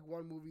watched like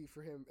one movie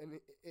for him, and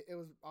it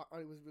was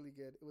really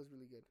good. It was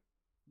really good.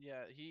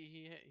 Yeah,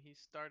 he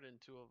starred in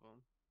two of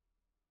them.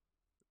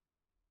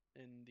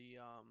 In the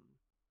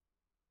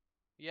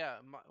yeah,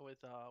 with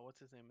what's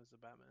his name as the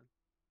Batman?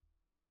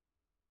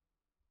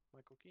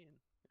 Michael Keaton,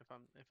 if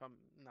I'm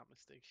not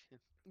mistaken.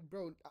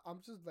 Bro, I'm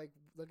just like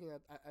looking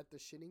at the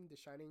Shining.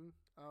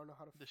 I don't know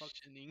how to The fuck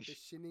Shining. the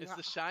Shining. It's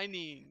The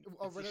Shining.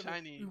 Oh, It's The whatever.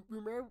 Shining.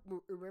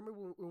 Remember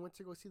when we went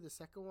to go see the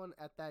second one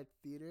at that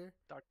theater?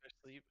 Doctor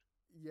Sleep.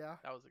 Yeah,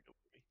 That was a good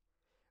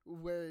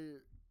movie.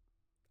 where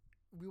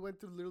we went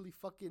through literally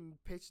fucking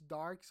pitch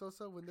dark,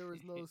 Sosa, when there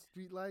was no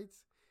street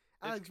lights.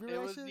 Alex, It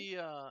remember that was shit?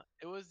 Yeah,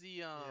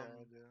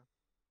 I do.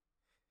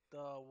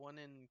 the one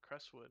in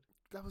Crestwood.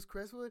 That was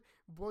Crestwood,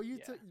 boy. Yeah.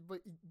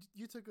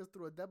 You took us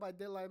through a Dead by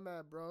Daylight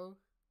map, bro.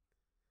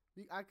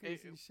 I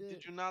couldn't see Did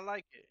shit. you not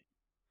like it?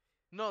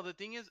 No, the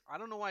thing is, I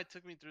don't know why it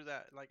took me through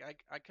that. Like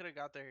I could have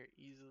got there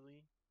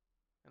easily,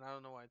 and I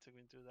don't know why it took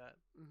me through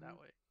Hmm. that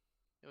way.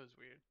 It was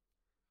weird.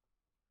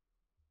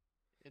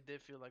 It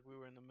did feel like we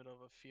were in the middle of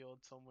a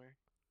field somewhere.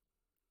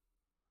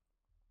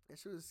 That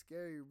shit was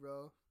scary,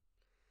 bro.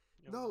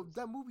 It No, was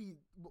that movie.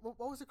 What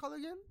was it called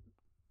again?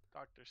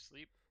 Doctor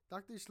Sleep.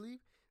 Doctor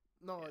Sleep.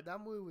 No, Yeah.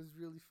 that movie was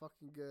really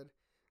fucking good.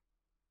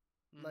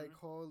 Like Mhm.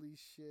 holy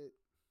shit.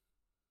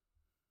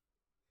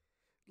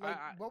 Like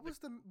I what was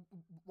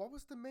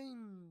the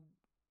main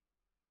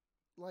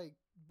like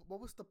what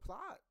was the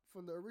plot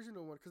from the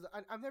original one? Because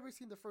I've never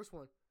seen the first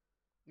one.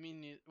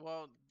 mean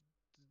well,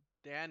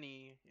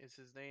 Danny is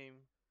his name,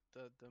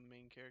 the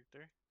main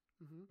character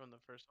Hmm. from the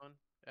first one,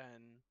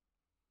 and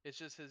it's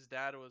just his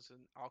dad was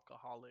an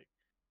alcoholic,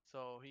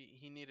 so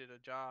he needed a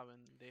job, and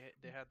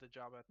they had the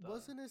job at the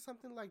Wasn't it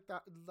something like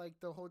that? Like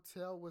the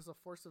hotel was a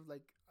force of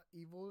like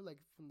evil, like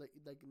from the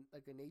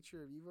like a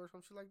nature of evil or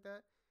something like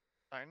that,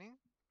 Shining?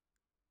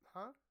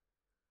 huh?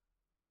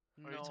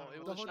 Or are you no, talking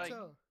it about The The was like Shining?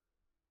 hotel,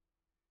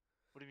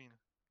 What do you mean?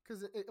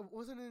 because it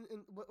wasn't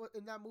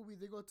in that movie.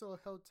 They go to a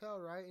hotel,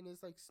 right? And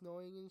it's like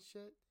snowing and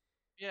shit.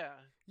 yeah,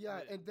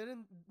 Yeah, the, and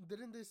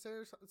didn't they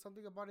say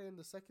something about it in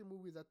the second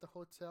movie that the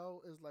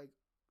hotel is like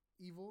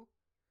evil?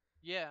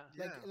 yeah,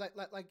 Yeah.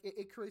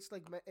 It creates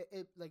like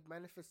like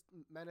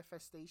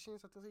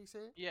manifestations. I think they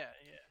say yeah,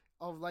 yeah.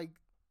 of like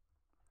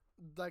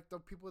the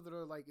people that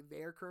are like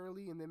there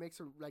currently, and they makes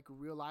it like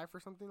real life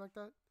or something like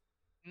that.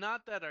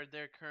 Not that are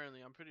there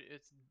currently. I'm pretty.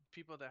 It's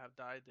people that have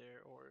died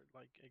there or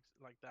like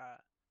like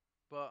that.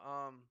 But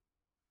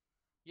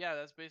yeah,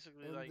 that's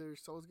basically And like their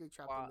souls get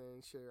trapped in plot. there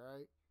and shit,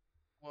 right?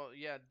 Well,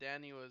 yeah,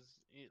 Danny was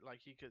like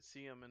he could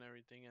see him and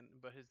everything, and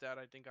but his dad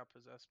I think got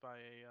possessed by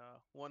a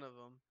one of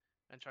them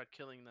and tried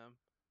killing them.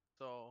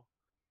 So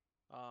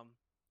um,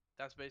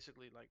 that's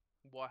basically like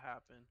what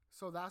happened.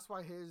 So that's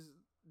why his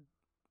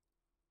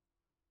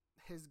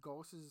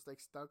ghost is like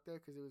stuck there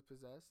because he was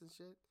possessed and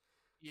shit.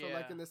 So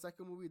like in Yeah. the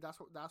second movie, that's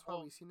why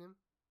Oh, we seen him.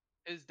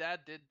 his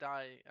dad did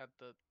die at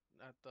the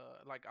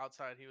like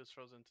outside. He was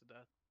frozen to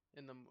death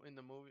in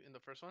the movie in the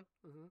first one.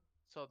 Hmm.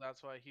 So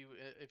that's why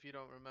if you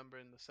don't remember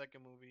in the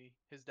second movie,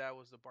 his dad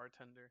was the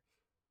bartender,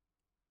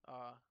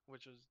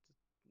 which was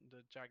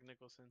the Jack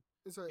Nicholson.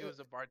 And so, He was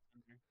a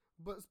bartender.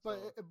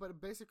 So but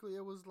basically,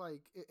 it was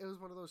like it was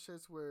one of those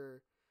shits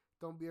where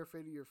don't be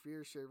afraid of your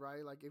fear, shit,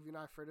 right? Like if you're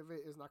not afraid of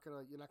it, you're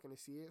not gonna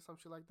see it, some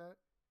shit like that.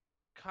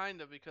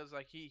 kind of because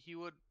like he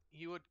would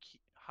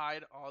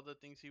hide all the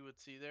things he would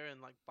see there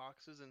in like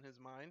boxes in his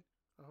mind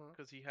Uh huh.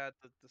 because he had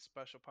the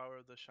special power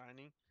of the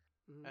shining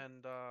Hmm.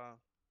 and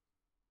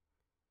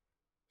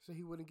So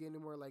he wouldn't get any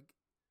more like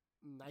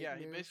yeah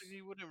he nightmares.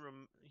 basically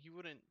he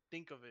wouldn't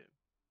think of it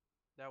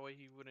that way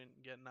he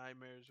wouldn't get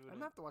nightmares I'm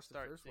gonna wouldn't have to watch the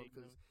start first one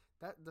thinking because of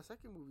that the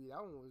second movie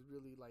that one was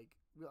really like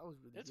that was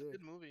really it's a good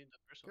good. movie the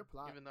first one Good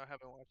plot. even though I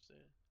haven't watched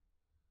it.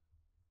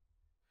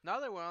 Now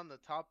that we're on the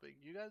topic,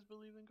 you guys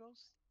believe in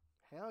ghosts?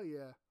 Hell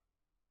yeah.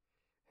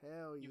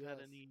 Hell You've had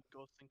yes. any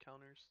ghost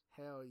encounters,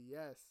 Hell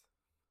yes.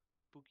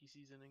 spooky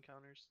season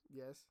encounters?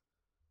 Yes.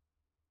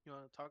 You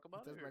want to talk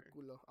about That's it my or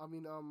culo. I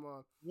mean, so there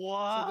was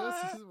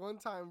What? this one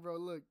time, bro.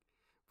 Look,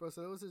 bro.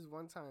 So there was this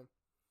one time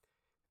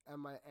at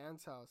my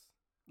aunt's house,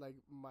 like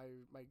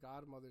my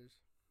godmother's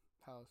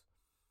house.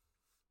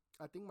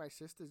 I think my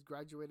sisters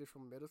graduated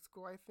from middle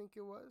school. I think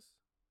it was,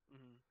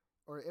 mm-hmm.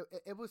 or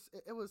it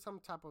was some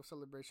type of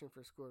celebration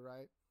for school,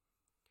 right?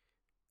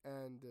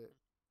 And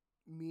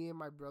me and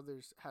my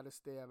brothers had to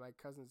stay at my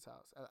cousin's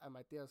house, at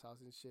my tia's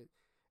house and shit.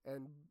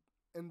 And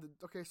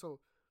okay, so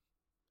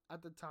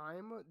at the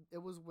time, it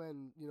was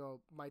when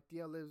my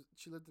tia lives.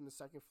 She lived in the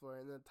second floor,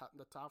 and then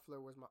the top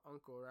floor was my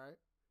uncle, right?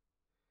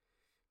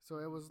 So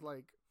it was Mm-hmm.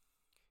 like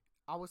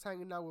I was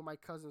hanging out with my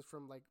cousins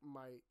from like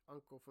my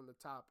uncle from the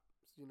top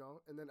you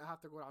know, and then I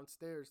have to go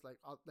downstairs, like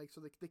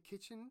so the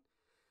kitchen,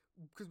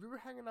 because we were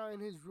hanging out in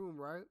his room,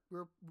 right?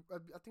 I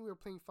think we were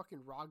playing fucking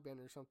Rock Band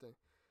or something,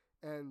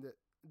 and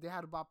they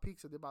had bought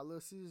pizza, they bought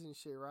Little Caesars and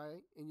shit,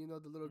 right? And you know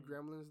the little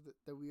gremlins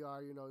that we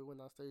are, you know, we went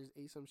downstairs,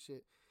 ate some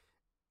shit,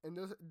 and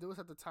there was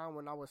at the time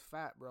when I was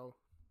fat, bro,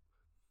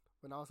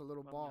 when I was a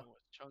little My man ball,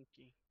 was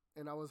chunky.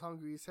 and I was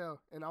hungry as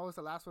hell, and I was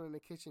the last one in the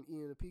kitchen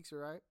eating the pizza,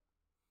 right?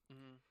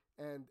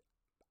 Mm-hmm. And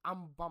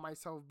I'm by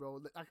myself, bro.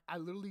 Like I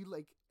literally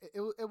like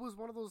it was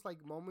one of those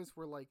like moments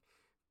where like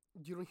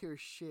you don't hear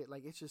shit,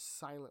 like it's just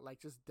silent, like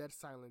just dead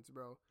silence,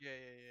 bro. Yeah.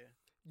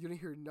 You don't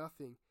hear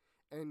nothing,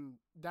 and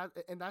that's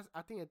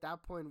I think at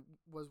that point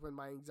was when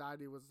my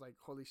anxiety was like,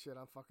 holy shit,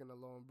 I'm fucking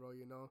alone, bro.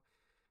 You know,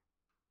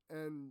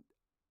 and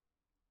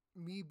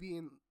me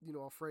being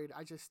afraid,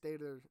 I just stayed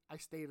there. I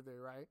stayed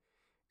there, right?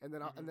 And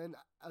then Mm-hmm.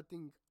 I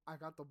think I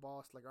got the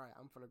boss like, all right,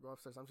 I'm gonna go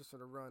upstairs. I'm just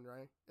gonna run,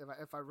 right?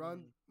 If I Mm-hmm.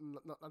 run,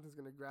 nothing's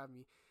gonna grab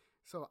me.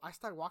 So I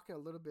start walking a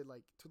little bit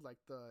like to like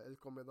the el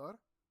comedor,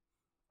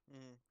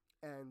 Mm-hmm.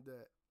 and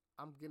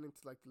I'm getting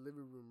to like the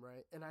living room,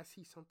 right? And I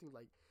see something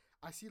like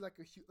I see like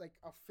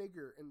a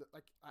figure in the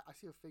like I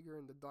see a figure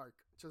in the dark,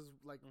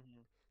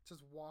 Mm-hmm.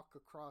 just walk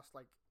across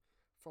like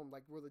from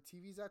like where the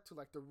TV's at to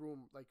like the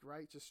room, like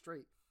right, just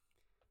straight.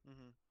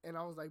 Mm-hmm. And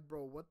I was like,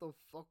 bro, what the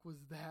fuck was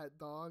that,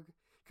 dog?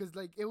 Cause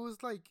like it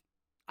was like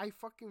I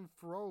fucking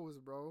froze,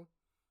 bro.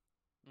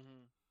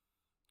 Mm-hmm.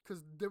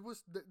 Cause there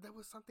was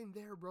something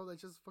there, bro. That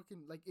just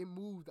fucking like it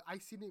moved. I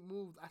seen it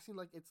move. I seen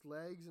like its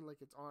legs and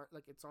like its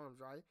arms,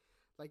 right?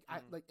 Like I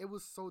Mm-hmm. like it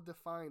was so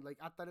defined. Like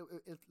I thought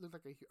it looked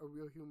like a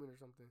real human or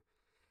something.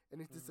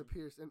 And it Mm-hmm.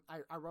 disappears. And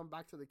I run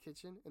back to the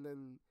kitchen, and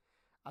then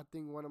I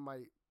think one of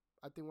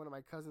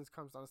my cousins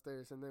comes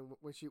downstairs, and then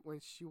when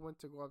she went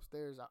to go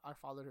upstairs, I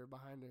followed her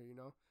behind her, you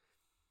know.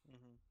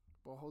 Mm-hmm.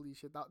 But holy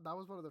shit, that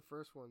was one of the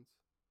first ones.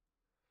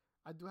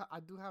 I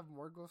do have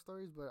more ghost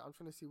stories, but I'm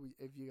trying to see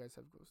if you guys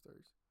have ghost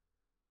stories.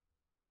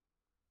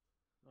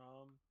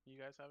 You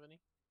guys have any?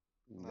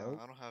 Nah, Nope.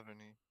 I don't have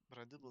any, but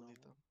I do believe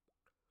No. them.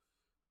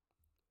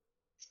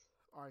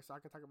 All right, so I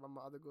can talk about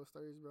my other ghost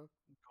stories, bro.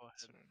 Go ahead.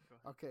 Sure. Go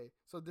ahead. Okay,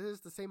 so this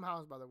is the same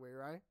house, by the way,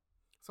 right?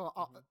 So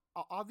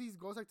Mm-hmm. all these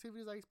ghost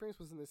activities I experienced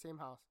was in the same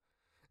house,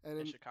 and In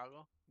then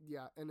Chicago?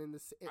 yeah, and in the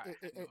I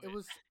knew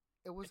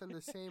it was in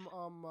the same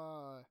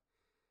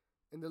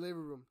in the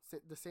living room,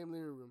 the same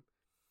living room.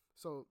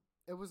 So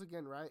it was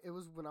again, right? It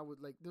was when I would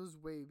like this was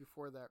way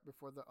before that,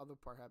 before the other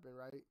part happened,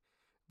 right?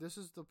 This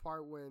is the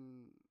part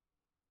when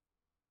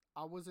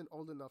I wasn't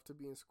old enough to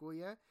be in school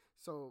yet,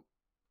 so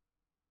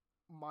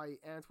my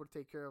aunts would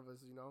take care of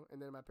us, you know,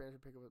 and then my parents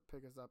would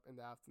pick us up in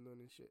the afternoon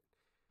and shit.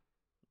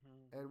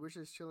 And Mm-hmm. we're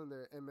just chilling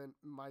there, and then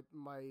my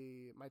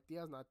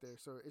tia's not there,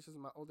 so it's just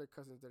my older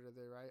cousins that are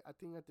there, right? I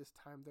think at this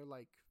time they're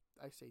like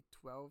I say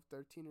 12,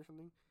 13 or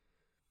something,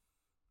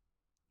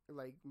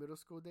 like middle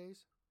school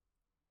days.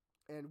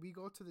 And we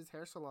go to this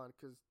hair salon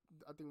because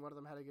I think one of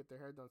them had to get their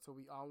hair done, so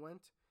we all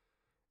went.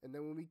 And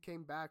then when we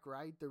came back,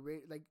 right,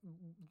 like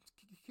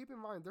keep in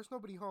mind, there's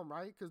nobody home,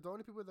 right? Because the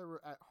only people that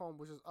were at home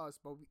was just us,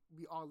 but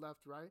we all left,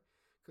 right?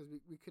 Because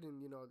we couldn't,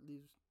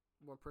 leave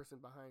one person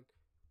behind,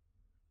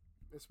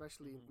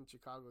 especially Mm-hmm. in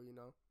Chicago, you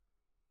know.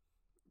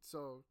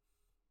 So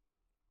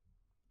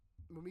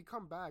when we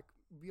come back,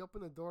 we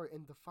open the door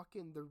and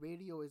the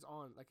radio is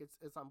on, like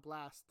it's on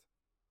blast,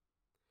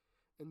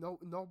 and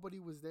nobody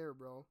was there,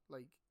 bro.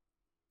 Like,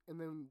 and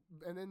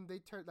then they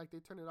turn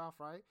it off,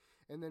 right?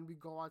 And then we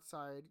go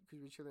outside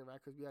because we're chilling, right?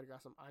 Because we had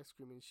got some ice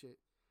cream and shit.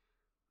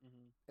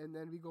 Mm-hmm. And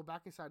then we go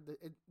back inside.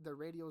 The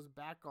radio's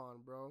back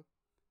on, bro.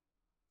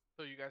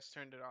 So you guys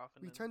turned it off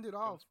and We then turned it it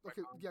was off. back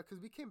Okay, on? yeah, because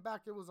we came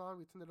back, it was on.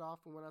 We turned it off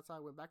and went outside,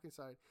 went back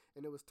inside,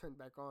 and it was turned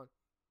back on.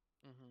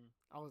 Mm-hmm.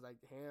 I was like,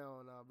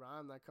 hell no, bro.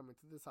 I'm not coming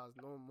to this house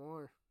no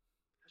more.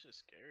 That's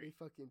just They scary.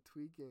 fucking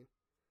tweaking.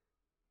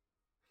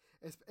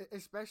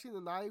 Especially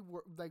the night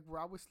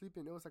where I was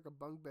sleeping, it was like a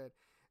bunk bed,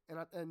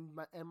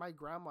 and my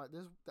grandma.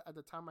 This at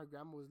the time my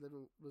grandma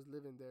was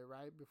living there,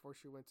 right before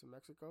she went to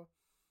Mexico,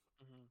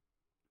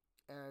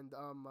 Mm-hmm. and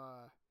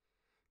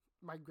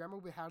my grandma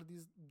would have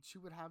these. She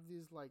would have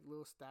these like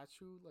little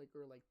statue like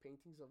or like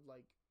paintings of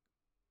like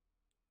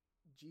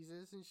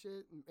Jesus and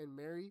shit and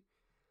Mary,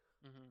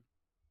 Mm-hmm.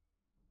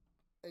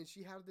 and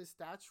she had this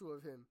statue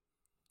of him,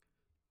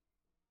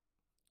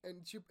 and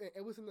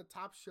it was in the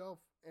top shelf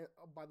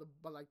by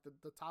like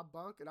the top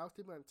bunk, and I was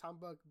sleeping on the top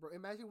bunk, bro.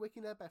 Imagine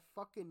waking up at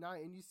fucking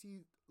night and you see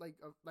like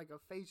a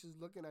face just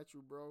looking at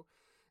you, bro.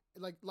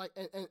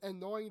 And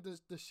knowing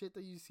the shit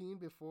that you've seen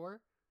before,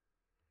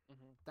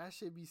 Mm-hmm. that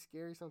shit be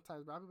scary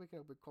sometimes. But I be waking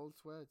up with cold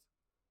sweats.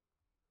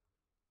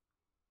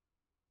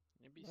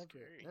 It'd be Never,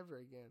 scary. never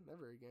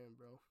again,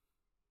 bro.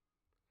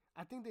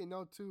 I think they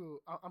know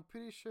too. I'm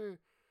pretty sure.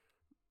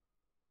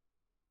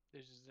 They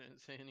just didn't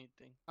say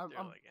anything. I'm, They're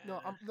I'm like, no,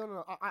 eh.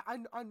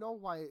 no. I know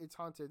why it's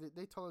haunted.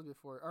 They told us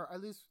before, or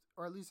at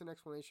least an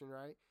explanation,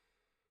 right?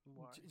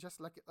 Why? Just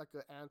like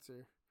an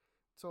answer.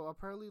 So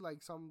apparently,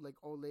 like some like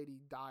old lady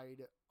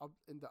died up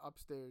in the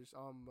upstairs.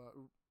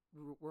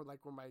 Where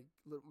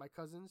my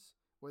cousins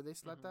where they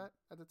slept Mm-hmm.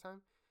 at the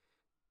time,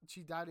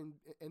 she died in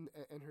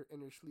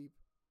her sleep.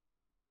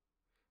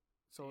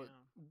 So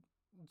Damn.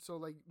 so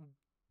like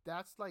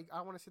that's like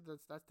I want to say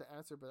that's the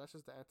answer, but that's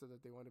just the answer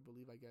that they want to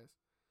believe, I guess.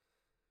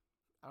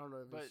 I don't know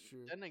if it's But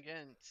true. then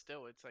again,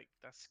 still, it's like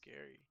that's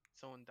scary.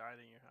 Someone died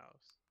in your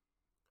house,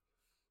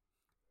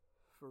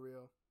 For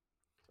real.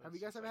 so Have you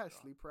it's guys just ever like, had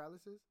oh, sleep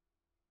paralysis?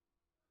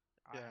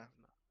 I Yeah. have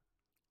not.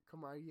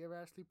 Come on, you ever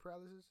had sleep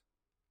paralysis?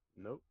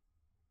 Nope.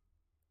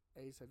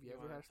 Ace, have you You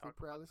ever want had to sleep talk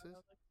about paralysis?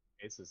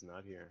 Ace is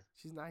not here.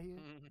 She's not here.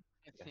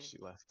 that? Yeah, she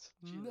left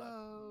She left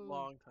No.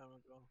 long time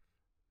ago.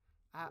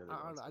 really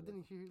I long don't know. I time didn't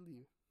ago. hear her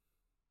leave.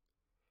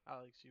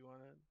 Alex, you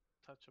want to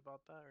touch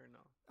about that or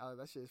no?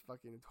 That shit is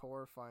fucking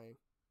horrifying.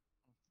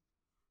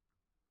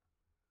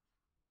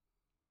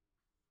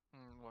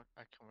 What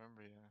I can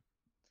remember, yeah.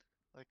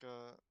 Like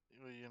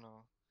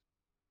well,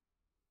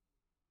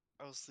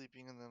 I was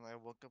sleeping and then I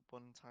woke up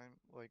one time,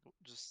 like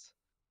just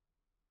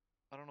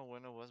I don't know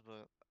when it was,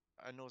 but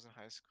I know it was in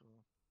high school.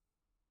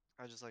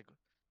 I just like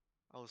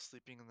I was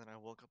sleeping and then I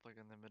woke up like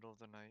in the middle of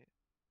the night.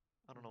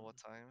 I don't know what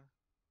Hmm. time.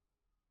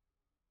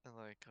 And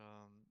like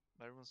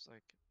my room's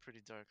like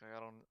pretty dark. Like I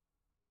don't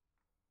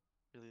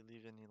really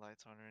leave any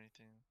lights on or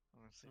anything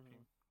when I'm Hmm.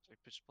 sleeping. It's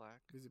like pitch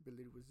black.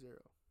 Visibility was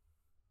zero.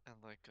 And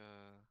like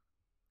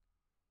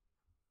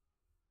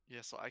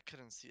yeah, so I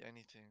couldn't see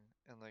anything.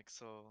 And like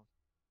so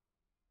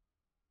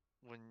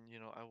when,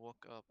 I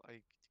woke up,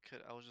 I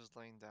was just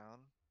laying down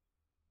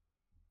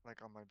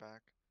like on my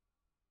back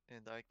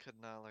and I could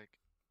not like,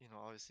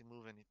 obviously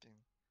move anything.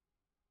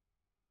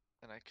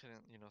 And I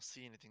couldn't,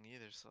 see anything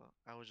either, so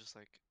I was just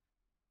like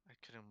I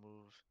couldn't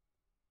move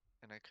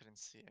and I couldn't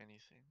see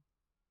anything.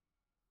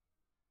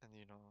 And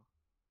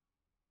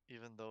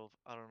even though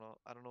I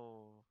don't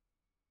know,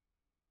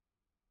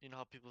 you know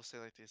how people say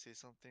like they say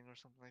something or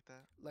something like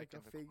that, Like like a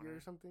in the figure or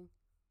corner? something.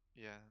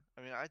 Yeah.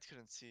 I mean, I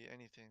couldn't see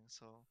anything,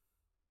 so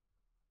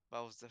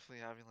but I was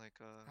definitely having like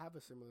I have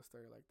a similar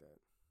story like that.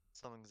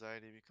 some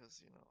anxiety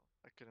because,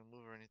 I couldn't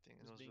move or anything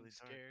and it Just was being really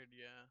dark. scared,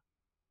 yeah.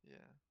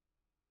 Yeah.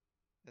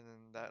 And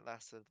then that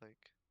lasted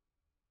like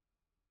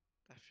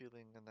that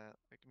feeling and that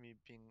like me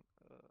being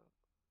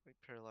like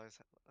paralyzed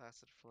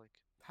lasted for like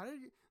How did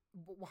you?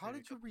 How maybe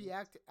a did you couple minutes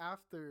react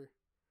after?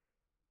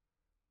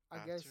 I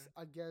guess. after.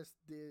 I guess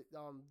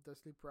the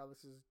sleep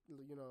paralysis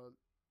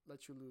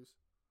let you loose.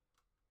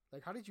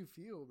 Like, how did you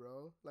feel,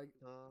 bro?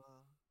 Uh,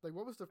 Like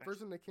what was the I first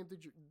thing that came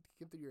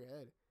through your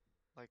head?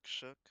 like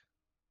shook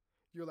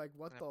You're like,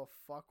 what and the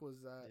fuck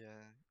was that?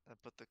 yeah, I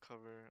put the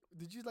cover.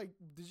 Did you?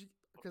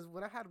 Because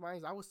when I had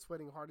mine, I was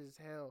sweating hard as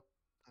hell.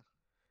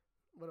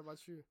 What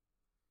about you?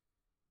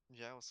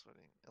 Yeah, I was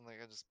sweating and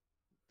like I just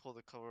pulled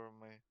the cover over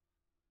my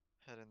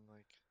head and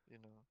like,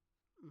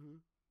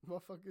 Mm-hmm.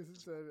 Motherfuckers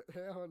just said,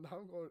 hell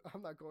no,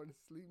 I'm not going to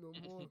sleep no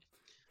more.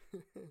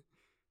 yeah,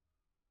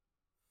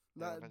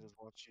 Not and I just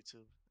watched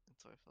YouTube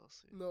until I fell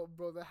asleep. No,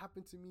 bro, that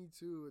happened to me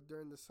too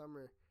during the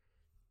summer.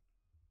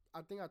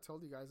 I think I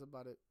told you guys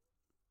about it.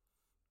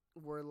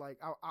 Where like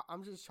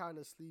I'm just trying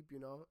to sleep,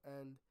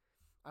 and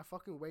I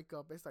fucking wake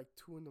up. It's like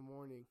 2 in the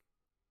morning,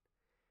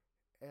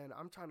 and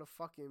I'm trying to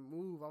fucking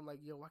move. I'm like,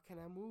 yo, why can't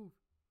I move?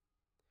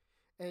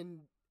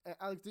 And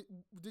Alex,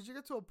 did you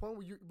get to a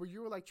point where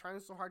you were like trying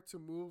so hard to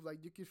move,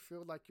 like you could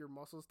feel like your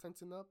muscles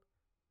tensing up?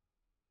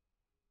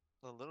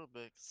 A little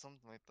bit,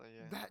 something like that,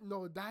 yeah. That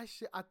no, that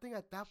shit. I think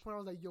at that point I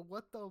was like, yo,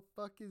 what the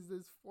fuck is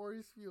this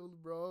force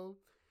field, bro?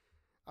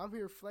 I'm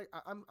here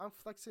I'm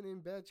flexing in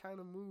bed trying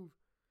to move.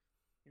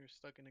 You're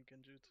stuck in a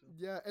genjutsu.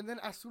 Yeah, and then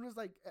as soon as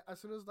the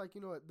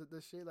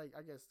shit like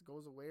I guess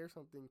goes away or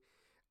something,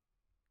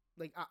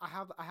 like I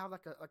have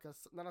like a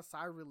not a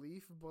sigh of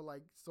relief, but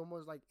like so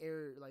much like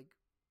air like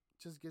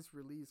just gets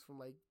released from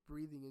like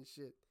breathing and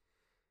shit.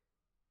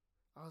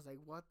 I was like,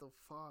 what the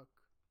fuck?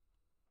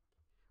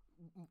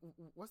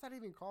 What's that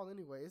even called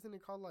anyway? Isn't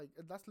it called like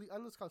I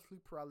know it's called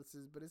sleep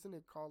paralysis, but isn't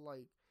it called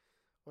like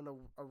when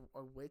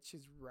a witch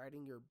is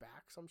riding your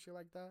back, some shit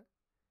like that?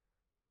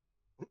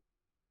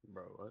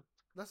 Bro, what?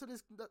 That's what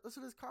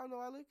it's called,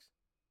 no, Alex?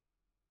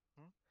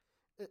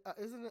 Hmm?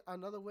 Isn't it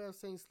another way of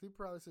saying sleep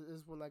paralysis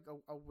is when like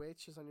a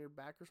witch is on your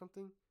back or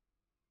something?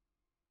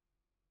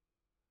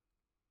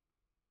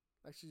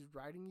 Like she's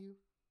riding you?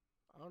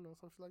 I don't know,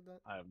 something like that.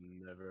 I've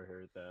never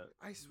heard that.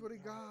 I swear to I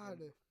haven't. God.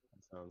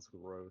 That sounds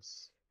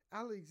gross.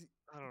 Alex,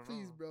 I don't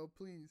please, know. bro,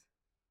 please.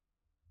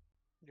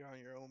 You're on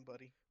your own,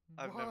 buddy.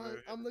 I've never What?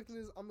 heard I'm looking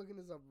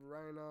this up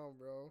right now,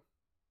 bro.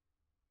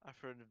 I've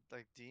heard of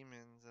like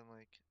demons and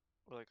like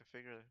or like a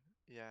figure,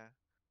 yeah.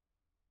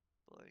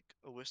 But like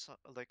a wish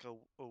like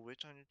a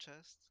witch on your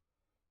chest?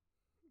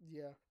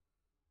 Yeah.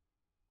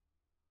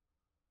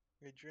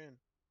 Adrian,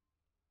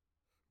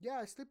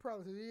 Yeah, sleep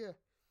paralysis, yeah.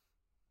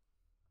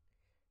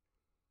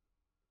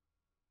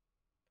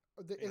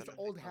 Is It's that the a Adrian.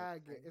 old is that a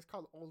hag. thing? It's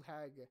called old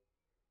hag.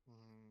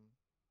 Mm,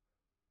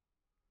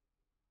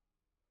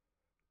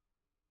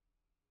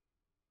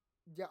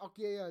 Yeah,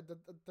 okay, yeah.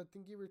 The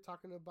thing you were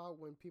talking about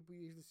when people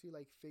usually see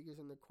like figures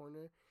in the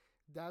corner,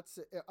 that's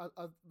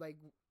like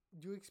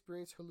you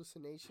experience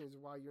hallucinations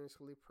while you're in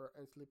sleep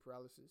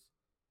paralysis.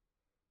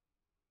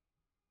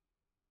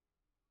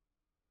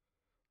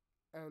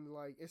 and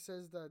like it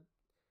says that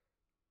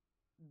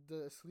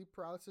the sleep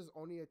paralysis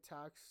only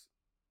attacks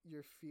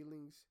your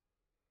feelings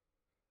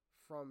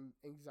from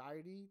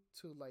anxiety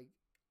to like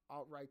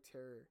outright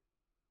terror.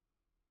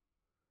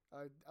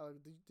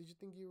 Did you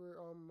think you were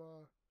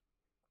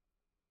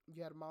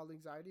you had mild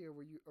anxiety, or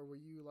were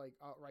you like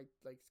outright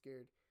like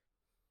scared?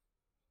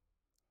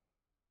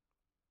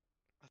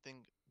 I think,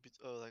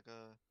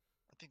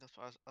 I think that's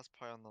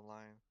probably on the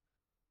line.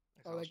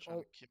 Like Or I was like, trying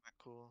to oh keep my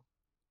cool.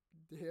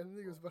 damn,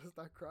 nigga was But about to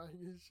start crying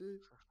and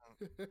shit.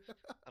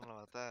 I don't know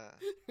about that.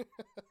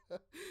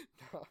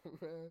 Nah,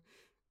 man.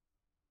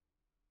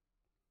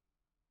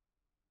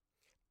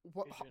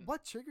 What Adrian.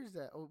 what triggers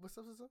that? Oh, what's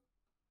up? What's up?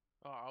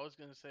 Oh, I was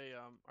gonna say,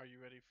 are you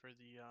ready for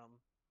the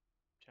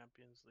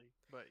Champions League?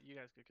 But you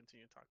guys could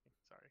continue talking.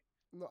 Sorry,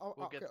 No,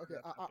 we'll okay, get to okay.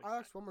 that topic I'll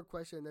ask next. one more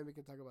question and then we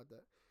can talk about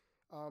that.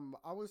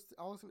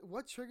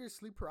 What triggers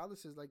sleep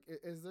paralysis? Like,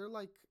 is there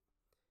like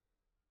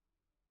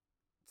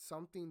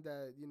something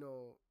that you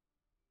know?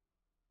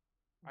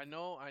 I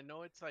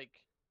know it's like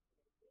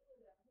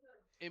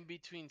in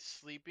between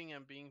sleeping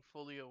and being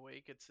fully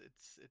awake. It's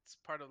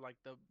part of like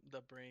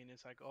the brain.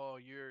 It's like, oh,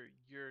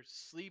 you're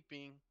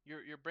sleeping.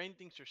 Your brain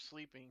thinks you're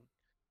sleeping,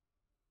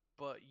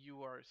 but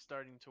you are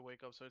starting to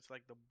wake up. So it's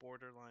like the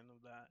borderline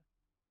of that,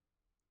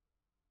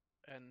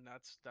 and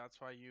that's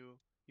why you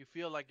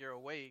feel like you're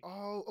awake,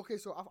 Oh, okay.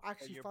 So I've but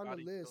actually your found a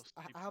body's still list.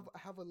 sleeping. I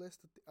have a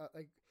list of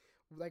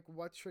like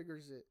what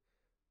triggers it.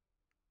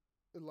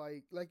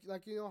 Like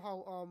you know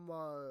how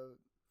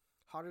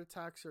heart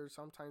attacks are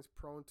sometimes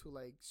prone to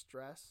like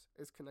stress.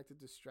 It's connected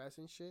to stress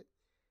and shit.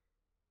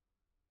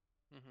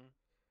 Hmm.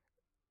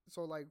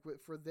 So like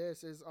for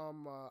this is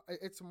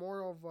it's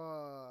more of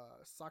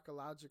a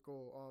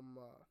psychological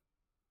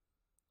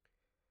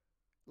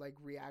like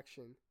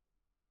reaction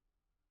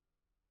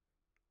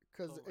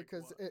So because like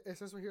what? it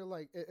says right here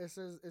like it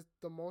says it's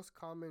the most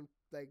common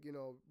like you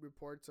know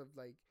reports of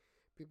like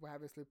people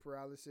having sleep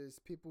paralysis,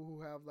 people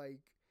who have like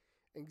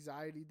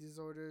anxiety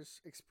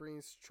disorders,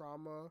 experience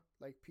trauma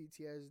like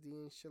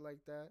PTSD and shit like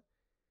that,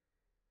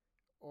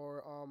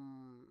 or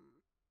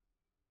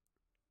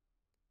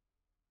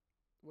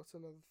what's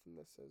another thing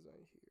that says on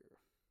here?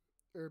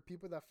 Or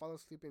people that fall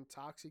asleep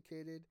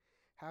intoxicated,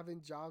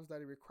 having jobs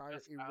that require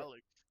That's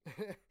Alex.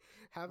 Huh?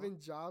 having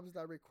jobs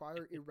that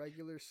require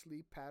irregular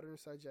sleep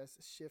patterns such as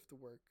shift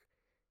work.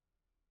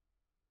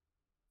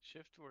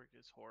 Shift work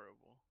is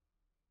horrible.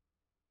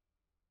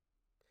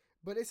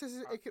 But it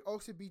says Uh, it could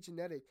also be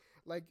genetic.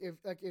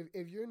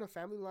 If you're in a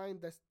family line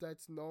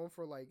that's known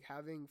for like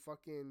having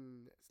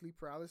fucking sleep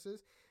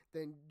paralysis,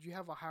 then you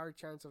have a higher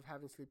chance of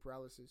having sleep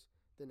paralysis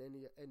than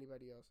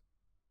anybody else.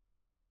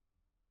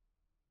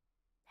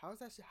 How is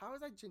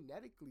that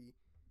genetically?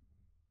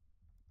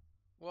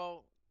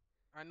 well,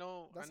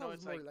 That I know sounds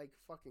it's more like like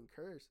fucking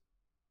curse.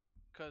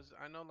 because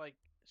I know like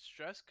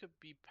stress could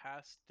be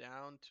passed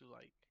down to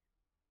like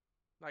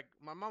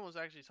my mom was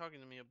actually talking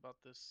to me about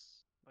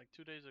this like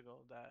 2 days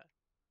ago that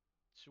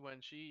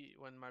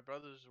when my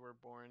brothers were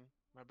born,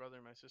 my brother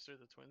and my sister,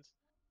 the twins,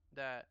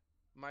 that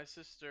my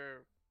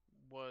sister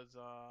was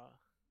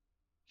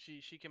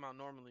she came out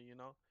normally,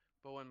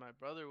 but when my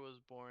brother was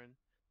born,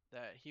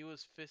 that he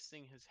was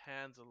fisting his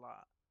hands a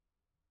lot.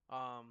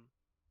 Um,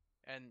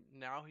 and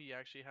now he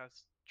actually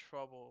has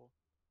trouble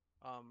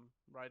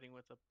writing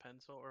with a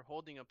pencil or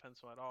holding a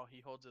pencil at all.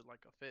 He holds it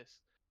like a fist.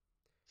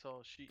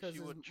 So she Because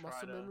his would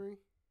try muscle to memory.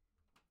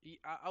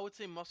 I would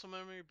say muscle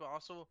memory, but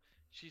also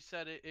she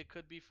said it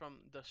could be from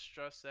the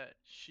stress that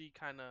she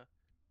kind of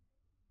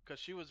because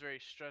she was very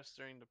stressed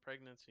during the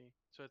pregnancy.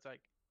 So it's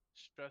like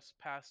stress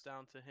passed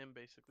down to him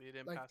basically. It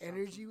didn't Like pass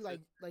down to energy, my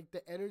sister. like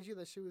the energy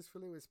that she was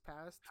feeling was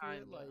passed to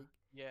her. Kinda. Like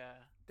Yeah.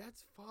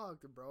 that's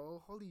fucked,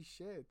 bro. Holy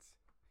shit.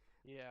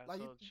 Yeah. Like,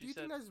 So do she you think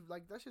said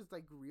that's just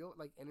like real,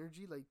 like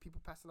energy, like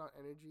people passing out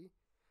energy?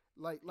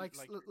 like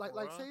your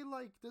aura. Say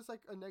like there's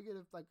like a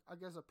negative, like I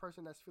guess a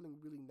person that's feeling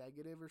really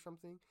negative or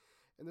something,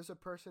 and there's a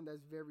person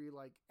that's very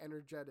like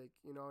energetic,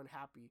 you know, and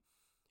happy,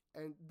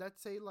 and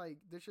let's say like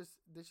they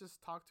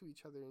just talk to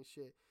each other and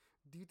shit.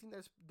 Do you think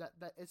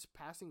that it's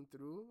passing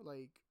through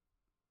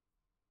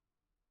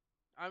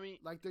I mean,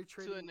 like they're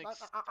to an trading?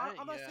 extent,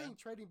 I'm not yeah. saying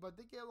trading, but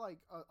they get like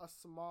a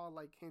small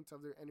like hint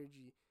of their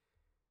energy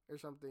or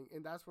something,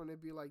 and that's when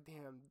it'd be like,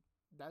 damn,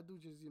 that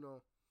dude just you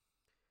know,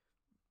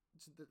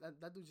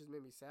 that dude just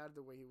made me sad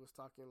the way he was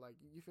talking. Like,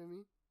 you feel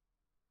me?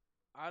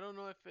 I don't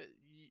know if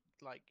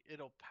like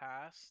it'll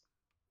pass,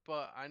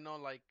 but I know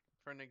like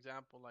for an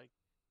example, like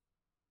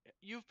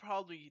you've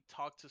probably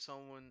talked to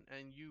someone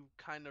and you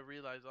kind of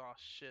realize, oh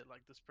shit,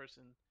 like this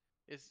person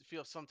is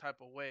feels some type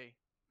of way.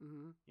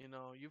 Mm-hmm.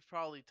 You've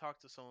probably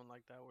talked to someone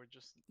like that where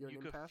just You're you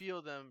an could empath.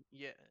 feel them,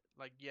 yeah,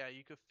 like yeah,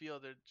 you could feel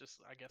they're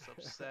just I guess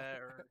upset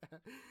or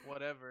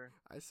whatever.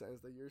 I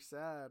sense that you're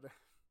sad.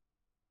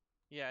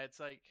 Yeah, it's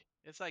like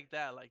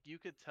that. Like you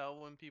could tell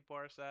when people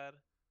are sad,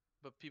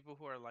 but people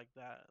who are like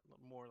that,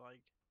 more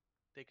like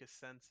they could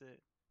sense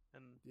it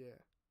and Yeah.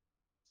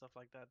 stuff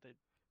like that. They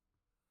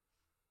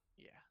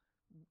yeah.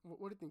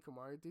 What do you think,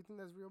 Kamari? Do you think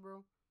that's real,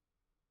 bro?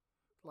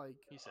 Like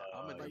He said,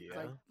 "I'm gonna do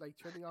that." Yeah. like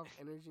turning off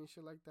energy and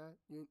shit like that.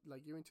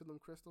 You into them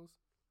crystals?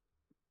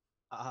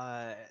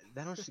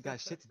 That don't got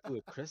shit to do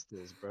with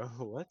crystals, bro.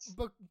 What?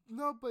 But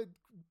no, but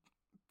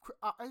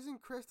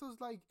isn't crystals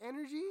like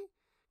energy?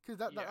 Cause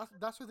Yeah.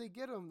 that's where they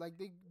get them. Like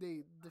they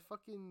the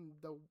fucking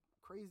the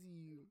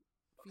crazy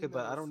Okay,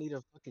 but I don't females. need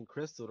a fucking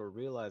crystal to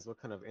realize what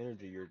kind of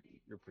energy you're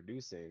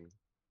producing.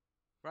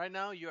 Right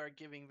now, you are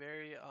giving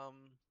very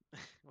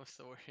what's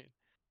the word?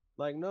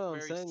 Like, no, I'm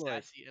Very saying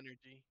like, sassy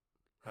energy.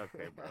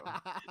 okay, bro.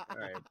 All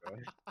right, bro.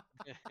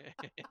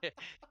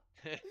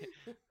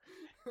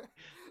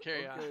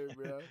 Carry on. Okay,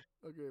 bro.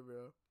 Okay,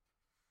 bro.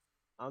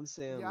 I'm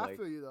saying Yeah, I like,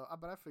 feel you though.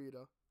 But I feel you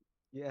though.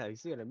 yeah, you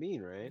see what I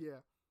mean, right? Yeah,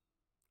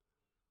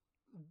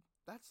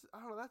 that's I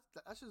don't know.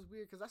 That's just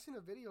weird because I seen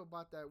a video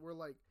about that where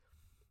like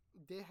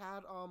they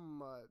had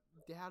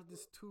they had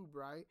this tube,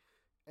 right,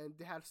 and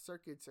they had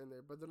circuits in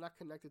there, but they're not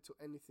connected to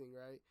anything,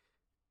 right?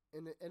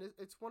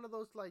 It's one of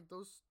those like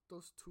those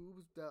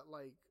tubes that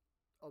like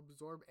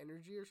absorb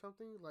energy or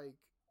something like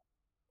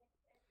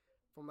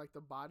from like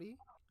the body.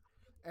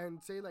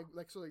 And say like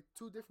so like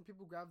two different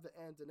people grab the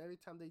ends, and every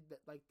time they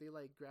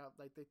like grab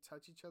like they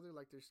touch each other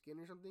like their skin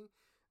or something,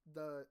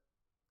 the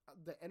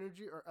the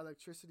energy or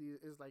electricity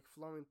is like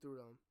flowing through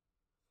them.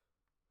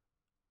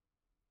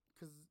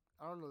 Cause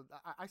I don't know,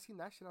 I seen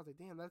that shit. I was like,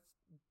 damn,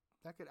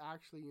 that could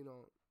actually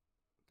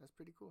that's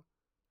pretty cool.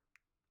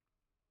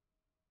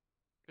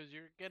 Because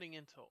you're getting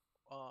into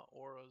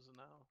auras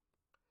now.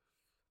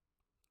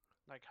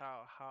 Like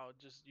how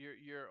just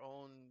your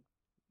own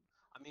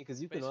I mean,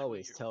 because you can basically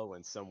always your tell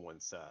when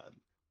someone's sad,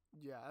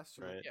 Yeah, that's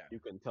true. right? yeah. You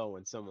can tell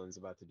when someone's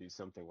about to do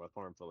something with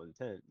harmful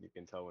intent. You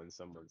can tell when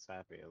someone's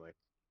happy. And like,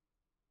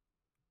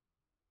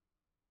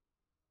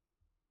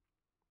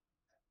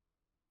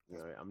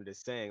 That's I'm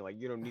just saying, like,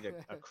 you don't need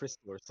a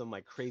crystal or some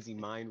like crazy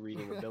mind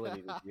reading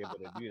ability to be able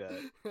to do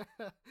that.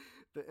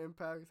 the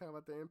empath. You talking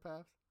about the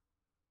empath?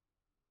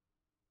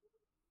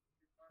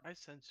 I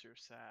sense you're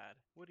sad.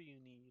 What do you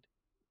need?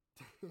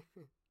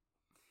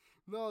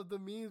 No, the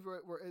memes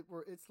where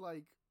it's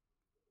like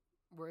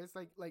where it's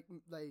like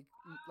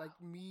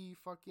me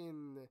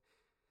fucking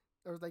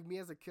or like me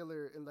as a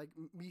killer and like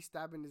me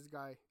stabbing this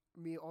guy,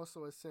 me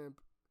also a simp.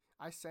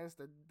 I sense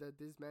that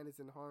this man is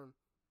in harm.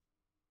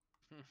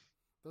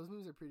 Those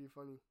memes are pretty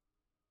funny.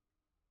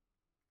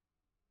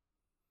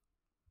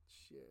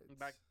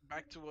 back Shit.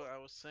 back to what I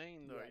was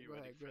saying though. Are Yeah, you go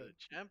ready ahead. Go for ahead. the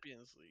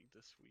Champions League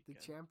this The weekend?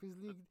 Champions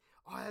The League.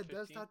 Oh, that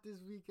does 15th, start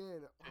this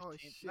weekend. Oh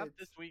 15th. Not shit.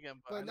 this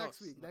weekend, but I But know next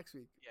it's week. not. Next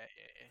week. Yeah,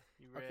 yeah, yeah.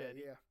 You Okay.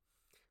 ready? Yeah.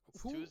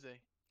 It's Who?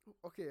 Tuesday.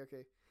 Okay.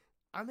 Okay.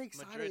 I'm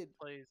Madrid excited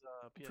plays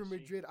for PSG.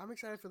 Madrid. I'm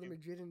excited for the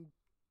Madrid and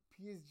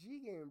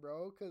PSG game,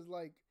 bro. Cause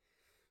like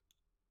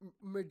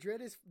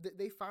Madrid is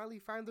they finally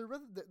find their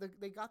rhythm.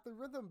 They got the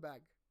rhythm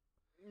back.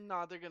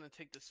 Nah, they're gonna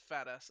take this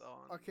fat ass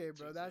on Okay,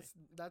 bro. Tuesday.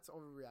 That's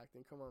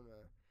overreacting. Come on,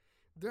 man.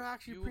 They're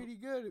actually You, pretty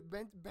good.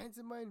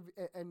 Benzema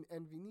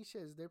and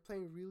Vinicius, they're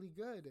playing really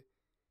good.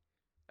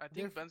 I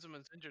They're, think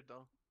Benzema's injured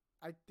though,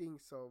 I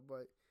think so,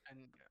 but and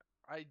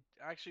I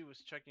actually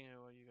was checking it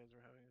while you guys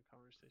were having a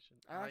conversation.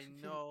 I I actually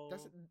think know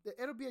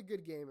it'll be a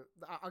good game.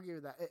 I'll give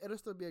you that. It'll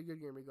still be a good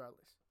game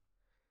regardless.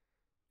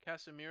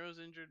 Casemiro's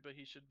injured, but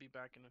he should be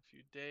back in a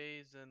few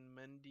days. And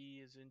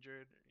Mendy is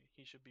injured.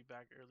 He should be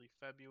back early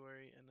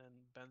February. And then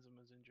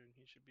Benzema's injured. And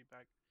he should be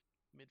back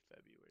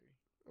mid-February.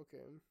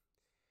 Okay.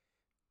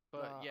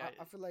 But Nah, yeah,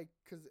 I feel like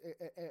because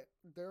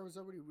there was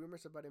already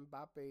rumors about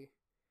Mbappe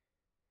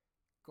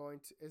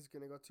is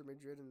gonna go to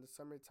Madrid in the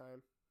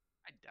summertime.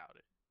 I doubt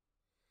it.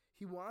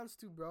 He wants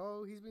to,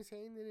 bro. He's been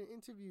saying it in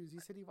interviews. He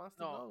said he wants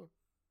to No, go.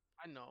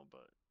 I know,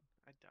 but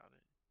I doubt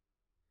it.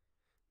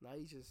 Now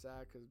he's just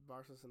sad because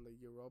Barca's in the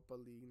Europa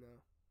League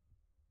now.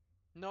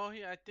 No,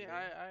 I think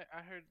Yeah.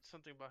 I heard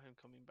something about him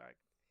coming back,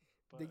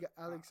 They but got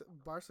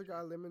Barca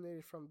got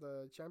eliminated from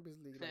the Champions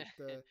League. Like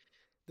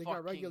they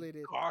got fucking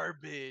regulated.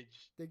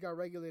 garbage, They got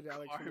regulated,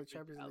 Alex, from the garbage,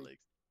 Champions League. Alex.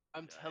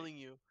 I'm telling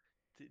you,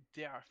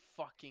 they are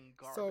fucking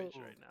So garbage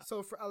right now.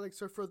 so for Alex,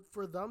 so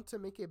for them to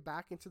make it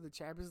back into the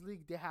Champions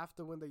League, they have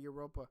to win the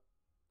Europa.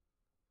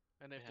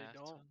 And They if they have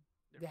don't, to.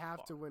 they're They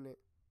have to fucked. win it.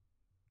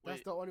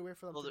 That's Wait, the only way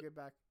for them well, to get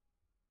back.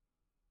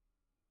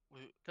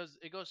 wait, Because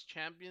it goes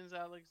Champions,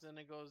 Alex, then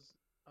it goes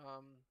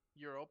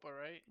Europa,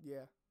 right?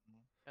 Yeah,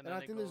 mm, And and then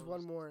I it think there's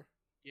one goes more.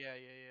 yeah,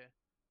 yeah, yeah.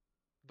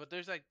 But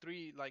there's like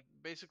three, like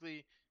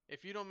basically,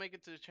 if you don't make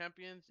it to the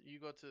Champions, you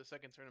go to the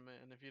second tournament,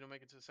 and if you don't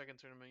make it to the second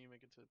tournament, you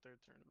make it to the third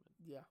tournament.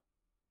 Yeah,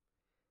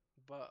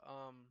 But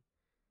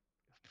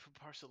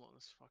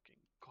Barcelona's fucking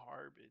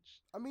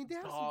garbage, I mean they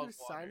have some good dog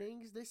water.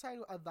 signings. They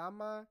signed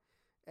Adama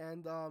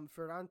and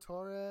Ferran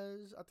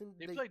Torres. I think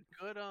They they played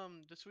good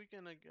this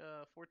weekend, like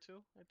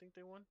 4-2. I think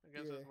they won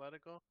against yeah.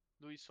 Atletico.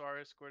 Luis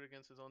Suarez scored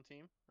against his own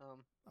team.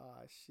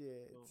 Ah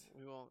So shit.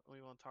 we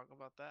won't talk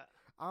about that.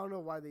 I don't know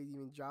why they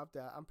even dropped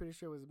that. I'm pretty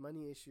sure it was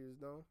money issues,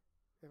 no?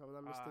 If I'm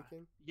not Uh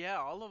mistaken. yeah,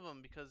 all of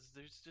them because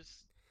there's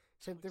just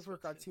too Same thing for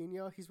expensive.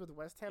 Coutinho. He's with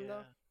West Ham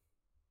now.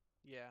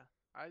 Yeah, yeah.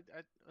 I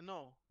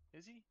no,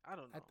 is he? I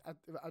don't know.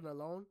 On a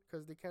loan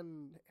because they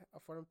can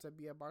afford him to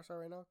be at Barca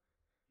right now.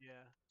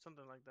 Yeah,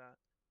 something like that.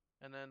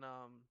 And then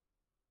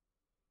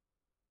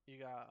you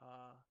got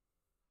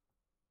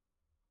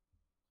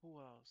who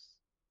else?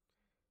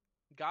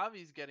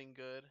 Gavi's getting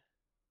good.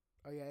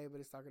 Oh yeah,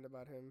 everybody's talking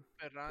about him.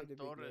 Ferran Played a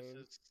big Torres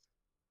game.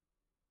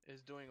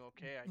 is doing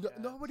okay, I No, guess.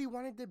 nobody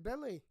wanted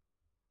Dembele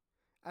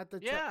at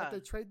Yeah, the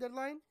trade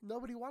deadline.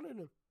 Nobody wanted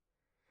him.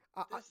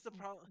 I, that's the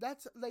problem.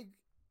 that's like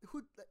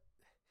who.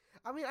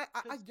 I mean, I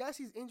Cause guess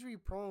he's injury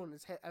prone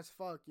as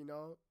fuck, you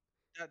know.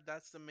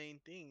 that's the main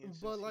thing. It's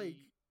But just like,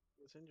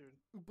 he was injured.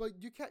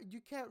 but you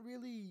can't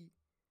really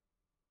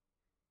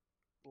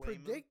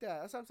Blame him. predict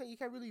that. That's what I'm saying. You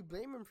can't really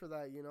blame him for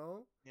that, you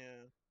know.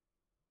 Yeah,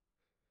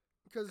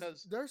 Because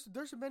cause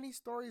there's many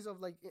stories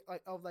of like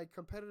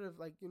competitive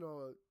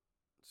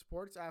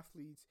sports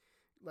athletes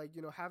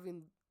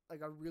having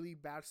like a really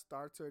bad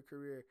start to a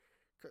career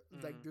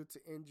like mhm. due to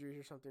injuries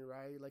or something,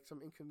 right? Like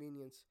some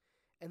inconvenience,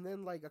 and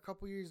then like a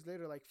couple years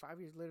later, like 5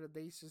 years later,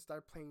 they just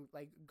start playing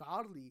like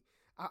godly.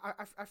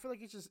 I feel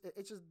like it's just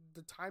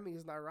the timing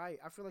is not right.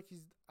 I feel like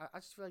I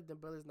just feel like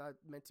Dembele is not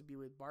meant to be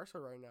with Barca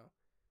right now.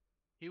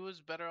 He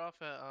was better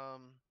off at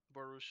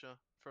Borussia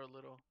for a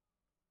little.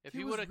 If He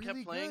he would was have kept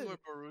really playing good. with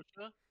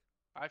Borussia,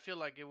 I feel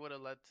like it would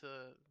have led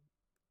to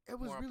It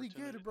was more really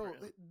good, opportunities for bro.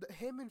 him.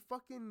 Him and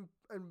fucking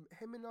and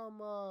him and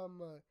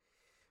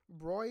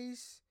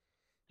Royce.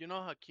 You know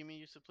Hakimi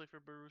used to play for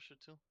Borussia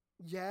too?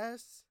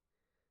 Yes,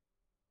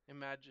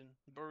 Imagine.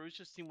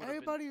 Borussia's team would have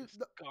been everybody.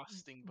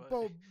 disgusting, but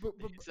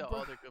they sell Bro,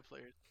 all their good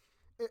players.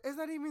 it's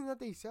not even that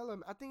they sell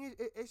him. I think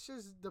it's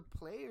just the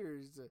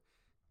players.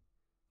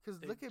 Cause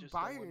They look at just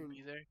don't want to Bayern.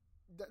 be there.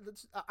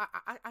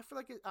 I feel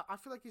like I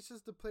feel like it's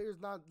just the players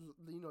not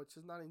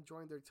just not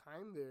enjoying their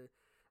time there,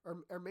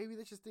 or maybe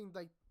they just think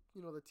like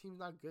the team's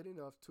not good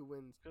enough to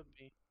win Could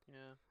be.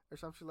 Yeah. or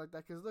some shit like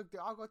that. Cause look, they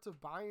all go to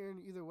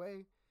Bayern either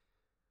way.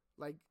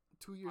 Like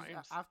 2 years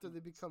Bayern's after team they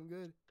is become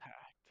good.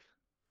 packed.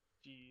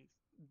 Jeez.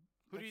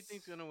 Who do you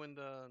think's That's gonna win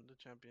the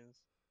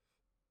champions?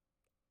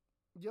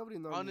 you already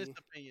know Honest me.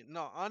 opinion.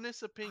 No,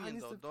 honest opinion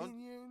Honest though. Don't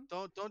opinion.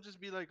 don't just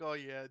be like, oh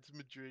yeah, it's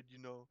Madrid.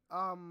 Uh,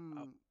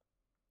 Um,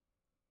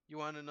 you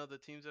want to know the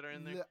teams that are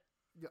in there? Le-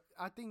 yeah,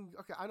 I think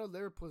okay. I know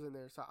Liverpool's in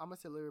there, so I'm gonna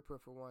say Liverpool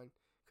for one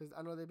because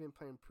I know they've been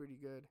playing pretty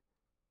good.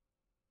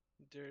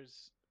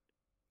 There's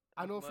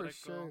I know for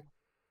sure, Atletico,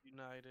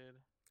 United,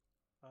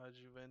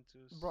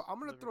 bro. Juventus, I'm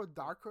gonna throw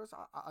Liverpool.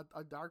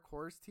 a dark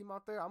horse team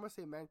out there. I'm gonna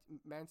say Man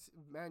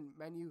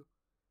U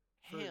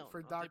Hell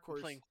for no, they've dark been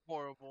horse. playing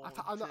horrible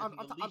I'm, in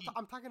the league.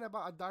 I'm talking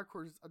about a dark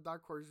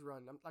horse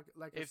run. I'm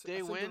like If a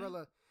they win,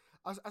 Cinderella,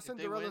 a if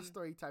they Cinderella win,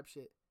 story type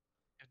shit.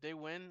 if they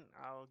win,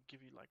 I'll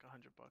give you like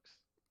 $100.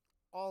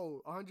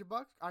 Oh,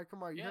 $100. All right,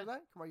 come on, you Yeah, heard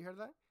that? Come on, you heard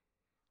that?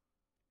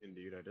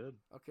 Indeed, I did.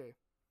 Okay,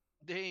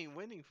 they ain't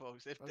winning,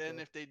 folks. okay.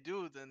 If they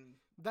do, then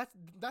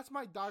That's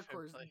my dark fair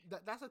horse. play.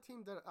 That's a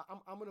team that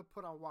I'm gonna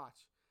put on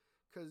watch,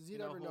 cause you You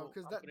know never know. who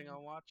Cause I'm that putting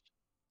on watch?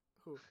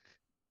 who?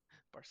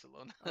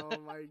 Barcelona. Oh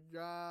my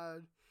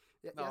god.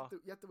 Yeah, No,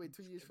 you have to wait I'm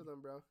 2 years for kidding.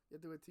 them, bro. You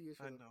have to wait 2 years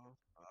for I them. know.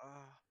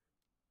 Ah,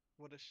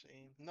 what a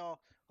shame. No,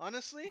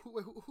 honestly,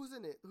 Who's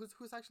in it?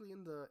 Who's actually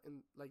in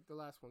like the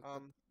last one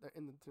um,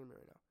 in the tournament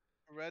right now?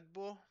 Red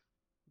Bull,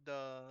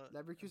 the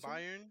Leverkusen.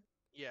 Bayern,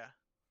 yeah,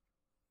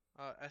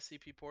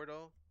 SCP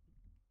Porto,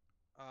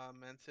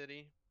 Man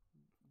City,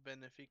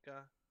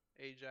 Benfica,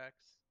 Ajax,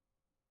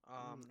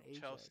 Ajax.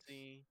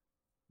 Chelsea,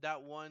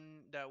 that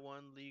one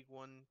League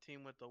One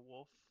team with the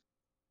wolf,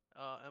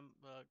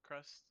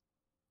 crest,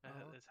 Uh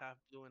huh. it's half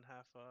blue and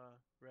half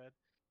red.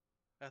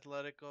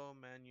 Atletico,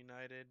 Man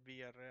United,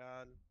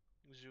 Villarreal,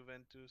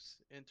 Juventus,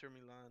 Inter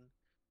Milan,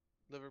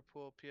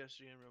 Liverpool,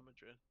 PSG, and Real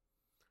Madrid.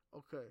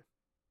 Okay.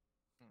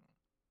 Hmm.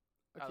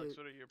 Okay. Alex,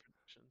 what are your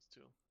predictions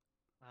too?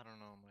 I don't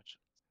know much.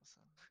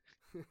 Listen,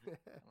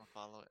 I don't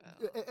follow it at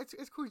all.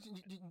 it's cool.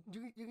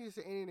 You can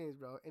say any names,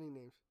 bro. Any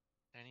names.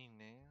 Any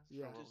names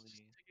for Yeah. what Just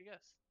league? take a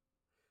guess.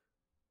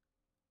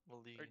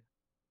 What Or league?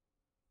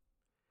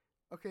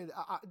 Okay,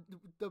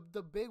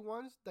 the big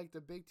ones, like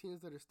the big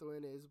teams that are still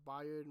in it, is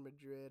Bayern,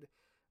 Madrid,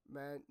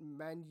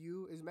 Man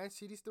U. Is Man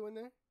City still in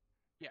there?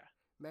 yeah,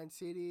 Man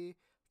City,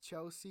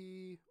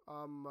 Chelsea,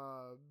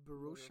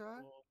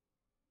 Borussia, Liverpool.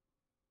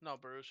 No,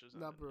 Borussia's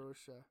not not in it.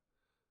 Borussia.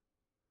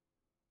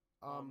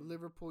 Um,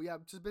 Liverpool. Yeah,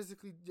 just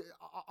basically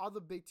all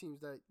the big teams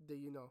that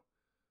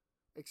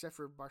except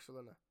for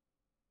Barcelona.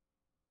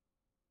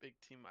 big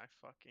team, my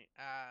fucking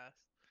ass.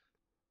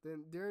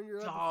 Then they're in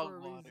Europe for Dog a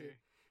reason. water.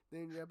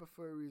 They're in Europe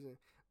for a reason.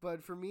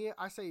 But for me,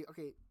 I say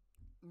okay,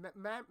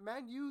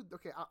 Man U.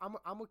 Okay, I'm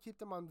gonna keep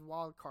them on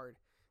wild card,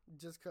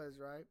 just cause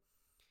right.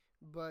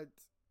 But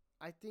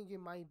I think it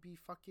might be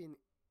fucking.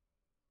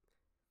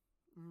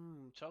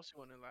 Chelsea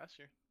won it last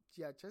year.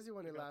 Yeah, Chelsea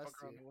won They're it gonna fuck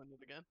last around year. and win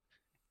it again.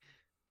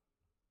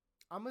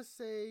 I'm gonna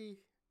say.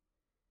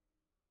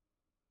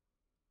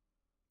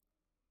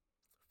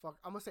 Fuck,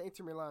 I'm gonna say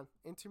Inter Milan.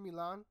 Inter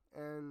Milan,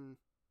 and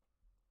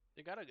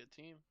They got a good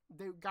team.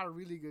 they got a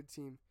really good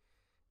team.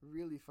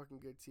 Really fucking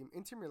good team.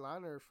 Inter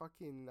Milan or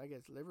fucking, I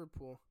guess,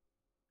 Liverpool.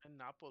 And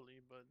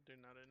Napoli, but they're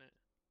not in it.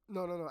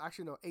 No.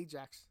 Actually, no.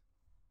 Ajax.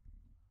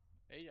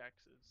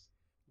 Ajax is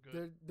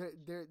Good.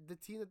 The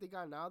team that they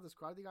got now, the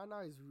squad they got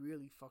now, is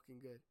really fucking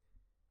good.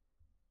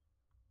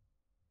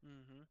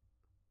 Mm-hmm.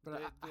 But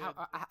They're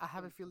I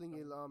have a doing feeling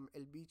something.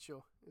 El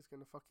Bicho is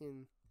gonna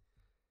fucking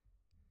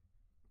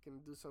gonna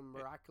do some Eh,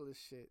 miraculous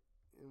shit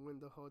and win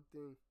the whole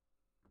thing.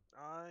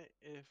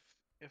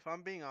 if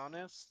I'm being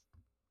honest,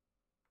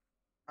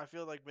 I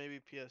feel like maybe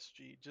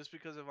PSG just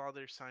because of all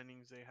their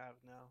signings they have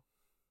now.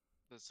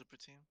 The super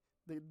team.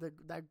 The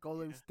that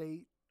Golden Yeah.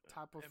 State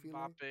type of feeling.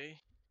 Mbappe,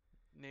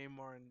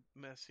 Neymar, and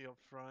Messi up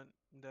front.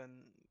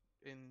 Then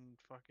in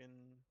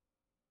fucking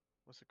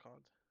what's it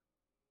called?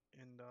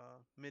 In the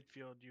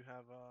midfield, you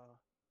have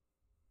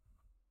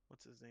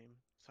what's his name?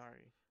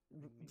 Sorry,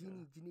 I need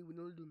Genie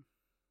Wijnaldum,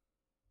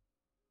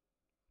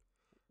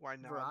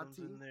 Wijnaldum's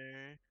in Verratti.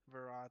 there.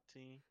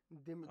 Verratti.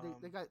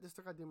 They got they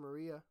still got Di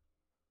Maria.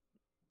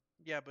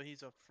 Yeah, but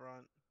he's up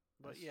front.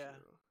 But That's yeah,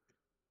 true.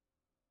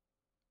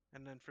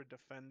 and then for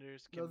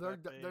defenders, No,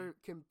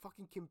 Kimbepe.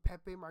 fucking Kim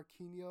Pepe,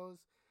 Marquinhos,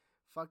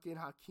 fucking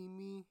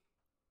Hakimi,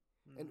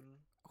 and Hmm.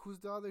 who's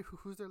the other?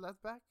 Who's their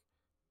left back?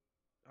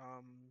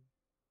 Um,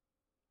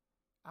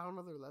 I don't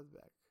know their left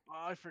back.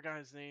 oh, I forgot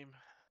his name.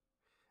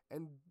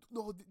 And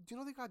no, do you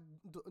know they got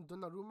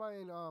Donnarumma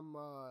and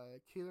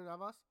Keylor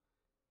Navas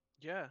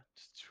Yeah,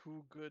 just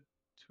two good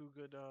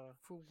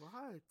for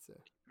what?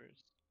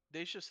 keepers.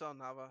 They should sell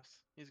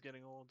Navas. He's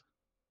getting old.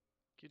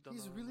 Keep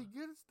He's really Donnarumma.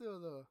 good still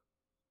though.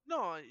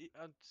 No,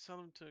 I'd sell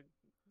him to a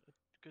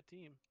good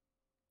team.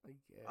 I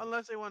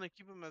Unless guess. they want to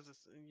keep him as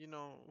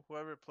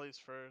whoever plays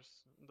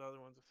first. The other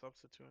one's a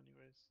substitute,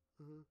 anyways,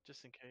 Hmm.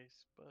 just in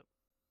case. But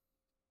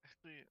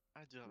Actually,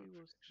 I do have a we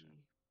will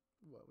prediction.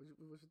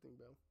 see. What's your thing,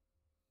 Bill?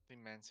 I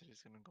think Man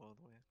City's gonna go all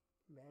the way.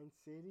 Man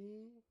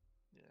City,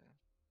 Yeah.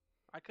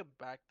 I could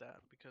back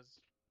that because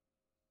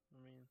I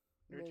mean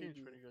their team's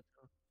maybe pretty good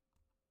too.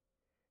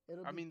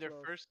 it'll I be mean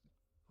close.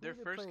 Who their are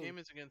they first playing? game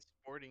is against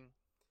Sporting.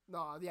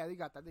 No, yeah, they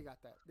got that. They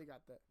got that. They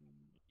got that.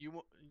 You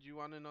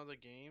want to know the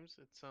games?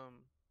 It's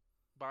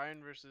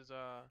Bayern versus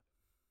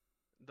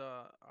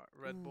the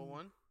Red Bull Ooh.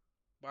 one.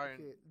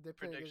 Okay, Bayern they're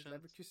playing against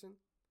predictions. Leverkusen.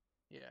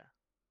 Yeah.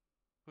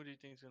 Who do you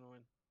think is gonna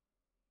win?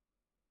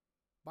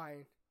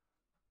 Bayern,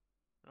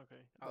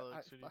 Okay, but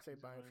Alex, who do I you say think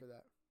is gonna Bayern win? for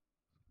that.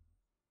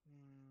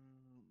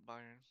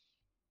 Bayern.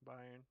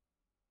 Bayern.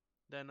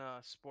 Then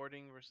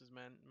Sporting versus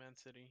Man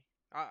City.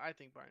 I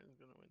think Bayern's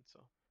gonna win.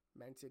 So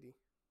Man City,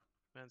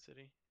 Man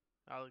City.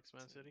 Alex,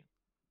 Man City. City.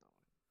 No way.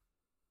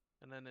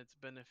 And then it's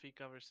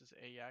Benfica versus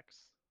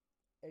Ajax.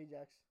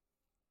 Ajax,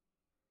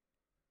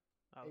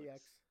 Alex.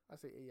 Ajax. I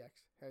say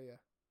Ajax. Hell yeah.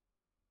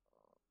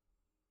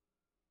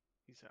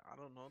 He said, I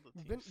don't know the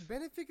teams.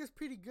 Benfica is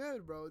pretty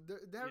good, bro.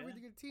 They're a Yeah.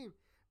 really good team,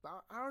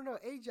 but I don't know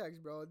Ajax,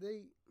 bro.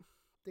 They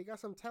got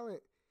some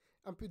talent.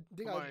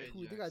 They Come got on.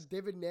 who? They Ajax. got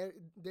David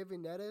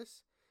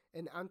Neres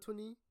and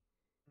Anthony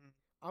Mm.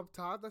 up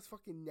top. That's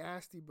fucking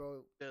nasty,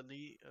 bro.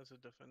 Elite as a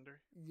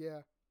defender.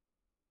 Yeah.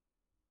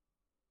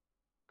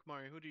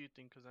 Kamari, who do you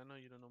think? Because I know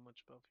you don't know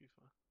much about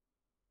FIFA.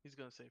 He's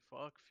gonna say,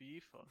 fuck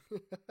FIFA.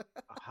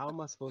 How am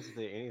I supposed to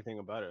say anything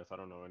about it if I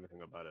don't know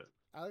anything about it?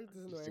 Alex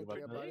doesn't know Just think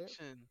anything about that. about it.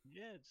 Prediction.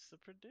 Yeah, just a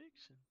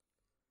prediction.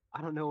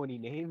 I don't know any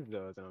names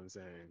though, is what I'm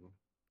saying.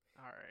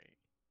 All right.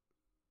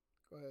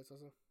 Go ahead,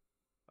 Sosa.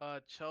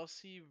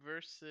 Chelsea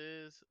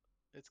versus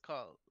it's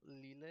called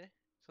Lille,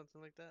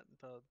 something like that.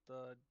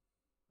 The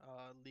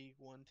League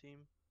One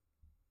team.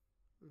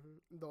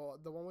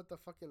 The one with the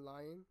fucking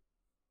lion.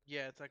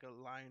 Yeah, it's like a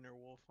lion or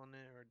wolf on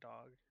it or a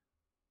dog.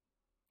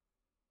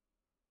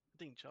 I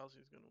think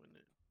Chelsea's gonna win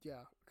it.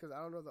 Yeah, because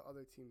I don't know the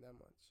other team that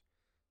much.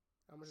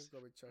 I'm gonna just go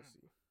with Mm.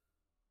 Chelsea.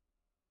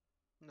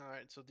 All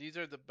right, so these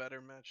are the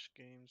better match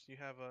games. You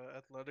have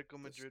Atletico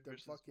Madrid The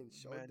versus fucking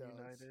Man showdowns.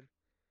 United.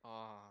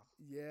 Ah,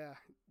 Yeah,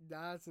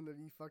 that's gonna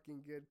be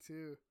fucking good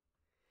too.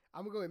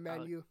 I'm gonna go with Man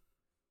Alex, U.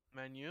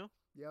 Man U.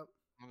 Yep.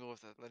 I'm gonna go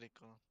with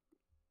Atletico.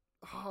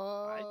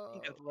 I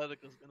think Oh.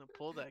 Atletico's gonna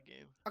pull that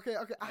game. Okay.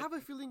 I I have a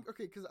think feeling. so.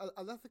 Okay, because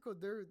Atletico,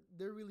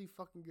 they're really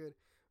fucking good.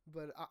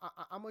 But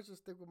I'm gonna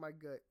just stick with my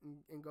gut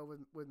and go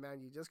with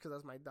Man U just because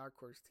that's my dark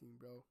horse team,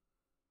 bro.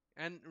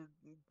 And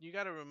you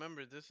gotta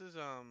remember, this is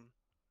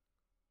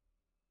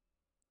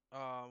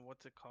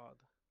what's it called?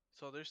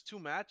 So there's two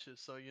matches,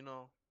 so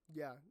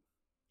Yeah,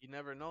 you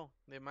never know.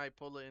 They might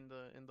pull it in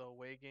the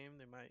away game.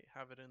 They might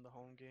have it in the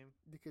home game.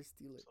 they could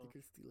steal it. They So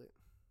could steal it.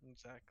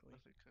 exactly.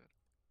 If we could.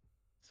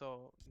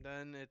 So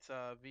then it's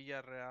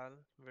Villarreal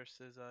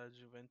versus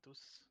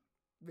Juventus.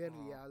 Oh,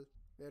 Villarreal,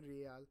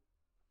 Villarreal.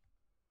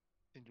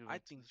 in I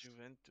think Juventus.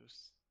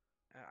 Juventus.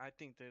 I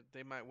think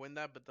they might win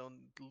that, but they'll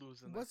lose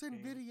the next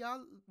Wasn't game.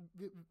 Villarreal?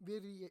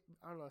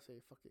 I don't know. How to say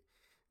it, fuck it.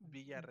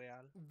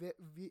 Villarreal.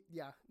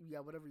 Yeah,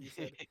 whatever you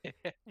said.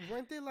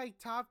 Weren't they like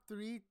top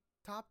three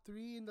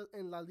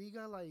in La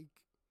Liga? Like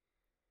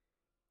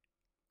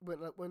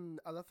when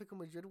Atletico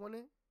Madrid won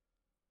it,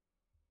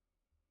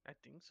 I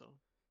think so.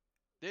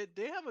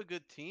 They have a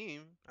good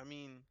team. I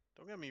mean,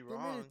 don't get me they made it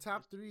wrong.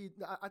 top three.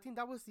 I think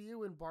that was the year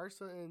when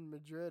Barca and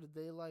Madrid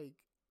they like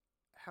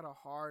had a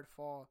hard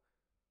fall.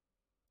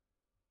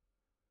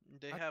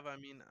 They I have, I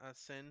mean,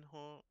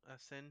 Asenjo,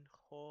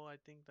 I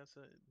think that's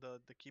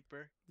the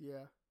keeper.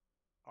 yeah.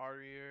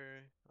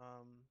 Arier,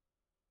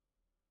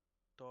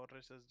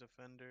 Torres as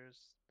defenders,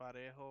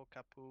 Parejo,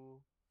 Capu,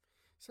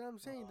 So I'm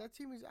saying uh, that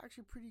team is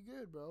actually pretty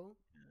good, bro.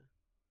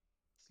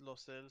 yeah.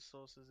 Los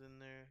Celsos is in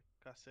there,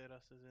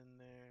 Caceres is in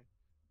there,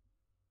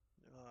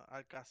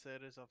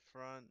 Alcacer is up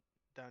front,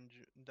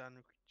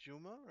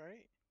 Danjuma,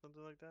 right?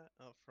 Something like that,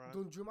 up front.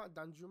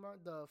 Danjuma,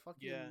 the Yeah,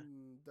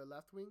 fucking the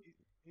left wing.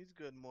 he's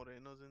good.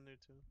 Moreno's in there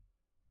too.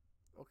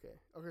 Okay.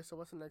 Okay. So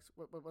what's the next?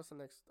 What's the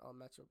next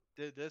matchup?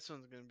 This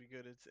one's gonna be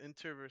good. It's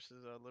Inter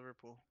versus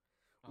Liverpool.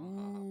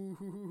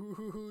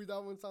 Ooh,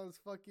 that one sounds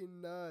fucking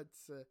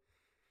nuts.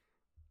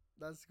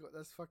 That's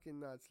fucking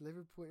nuts.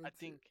 Liverpool I into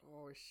think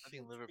oh I think shit.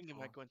 I think it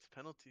might Liverpool. go into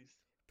penalties.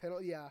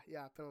 Penalty. Yeah,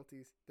 yeah.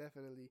 Penalties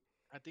definitely.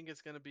 I think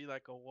it's gonna be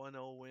like a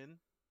 1-0 win,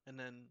 and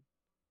then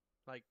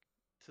like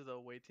to the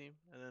away team,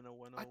 and then a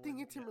I 1-0 think win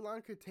Inter again.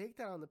 Milan could take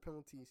that on the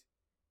penalties.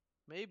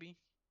 Maybe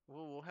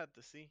we'll have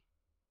to see.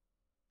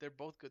 They're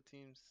both good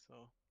teams,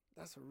 so.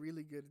 That's a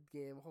really good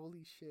game.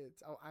 Holy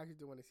shit. I actually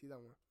do want to see that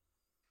one.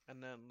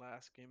 And then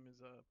last game is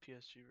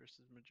PSG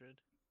versus Madrid.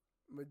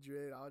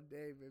 Madrid all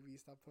day, baby.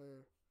 Stop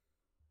playing.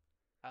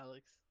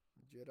 Alex,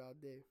 Madrid all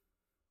day.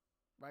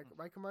 Right, Mm.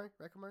 right, Kamari?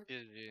 Right, Kamari?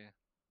 Yeah.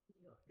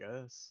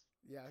 Guess.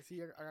 Yeah,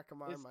 see, I got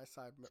Kamari on it's my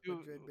side.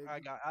 Madrid, two. I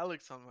baby. got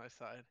Alex on my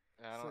side.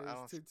 So I it's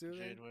don't see 2-2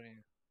 Madrid then?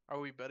 winning. Are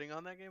we betting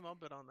on that game? I'll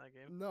bet on that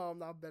game. No, I'm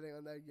not betting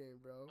on that game,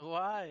 bro.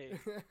 Why?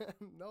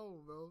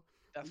 No, bro. We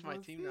That's my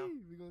gonna team now.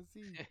 see. We gonna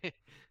see.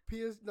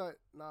 PS, no,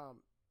 nah,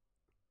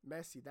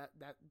 Messi.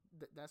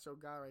 That's your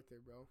guy right there,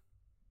 bro.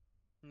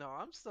 No,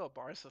 I'm still a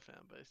Barca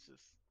fan, but it's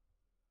just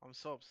I'm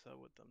so upset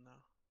with them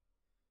now.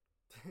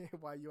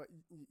 Why you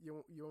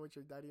want with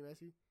your daddy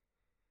Messi?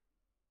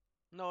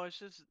 No, it's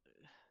just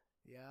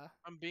Yeah,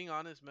 I'm being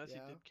honest. Messi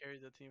yeah. did carry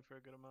the team for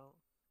a good amount,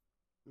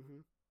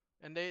 Mhm.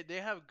 and they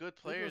have good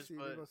We gonna players, see.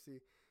 We but gonna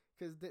see.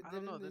 Cause I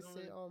don't know. They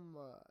don't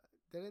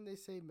didn't they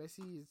say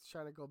Messi is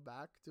trying to go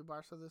back to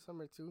Barca this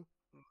summer too?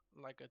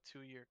 like a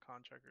 2-year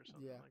contract or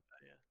something Yeah, like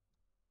that. Yeah,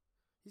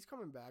 he's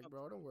coming back,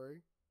 bro. Don't worry.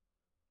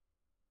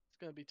 it's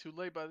gonna be too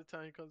late by the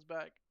time he comes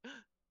back.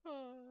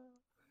 Ah,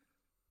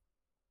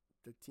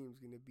 The team's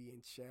gonna be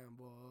in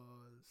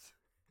shambles.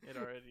 it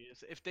already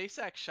is. If they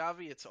sack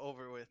Xavi, it's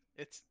over with.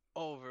 It's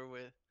over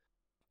with.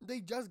 They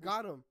just Who's-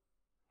 got him.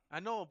 I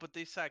know, but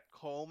they sacked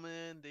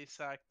Coleman. They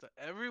sacked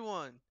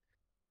everyone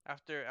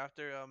after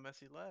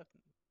Messi left.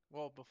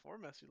 Well, before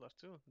Messi left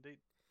too. They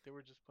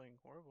were just playing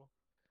horrible.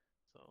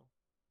 So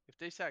if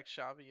they sack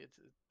Xavi,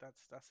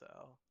 that's a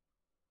L.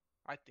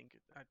 I think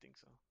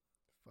so.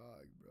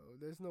 Fuck, bro.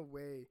 There's no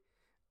way.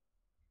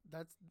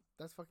 That's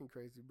that's fucking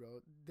crazy,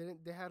 bro.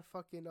 Didn't they had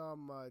fucking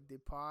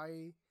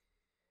Depay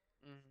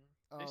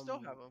They still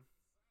um have him.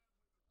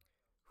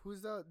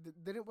 who's the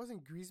didn't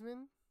wasn't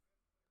Griezmann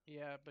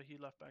Yeah, but he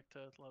left back to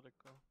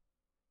Atletico.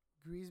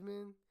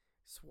 Griezmann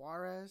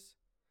Suarez.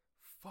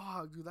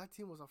 Fuck, dude, that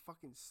team was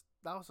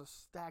that was a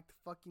stacked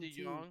fucking De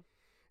team. Jong,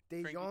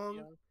 De Frankie De Jong,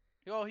 Jong.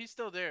 Oh, he's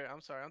still there.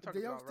 I'm sorry. I'm De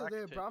talking Jong's about still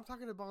there, Rakitic. bro. I'm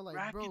talking about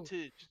like, bro,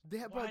 Rakitic. they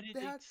had, bro, Why did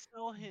they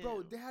sell bro,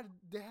 him? they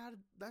had.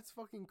 That's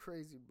fucking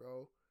crazy,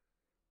 bro.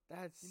 You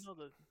That's know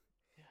the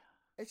yeah.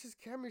 it's just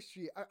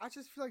chemistry. I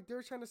just feel like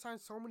they're trying to sign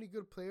so many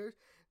good players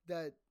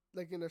that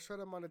like in a short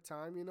amount of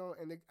time, you know,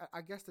 and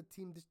I guess the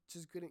team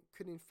just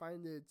couldn't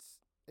find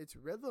its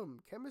rhythm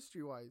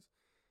chemistry wise.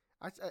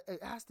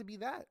 It has to be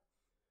that.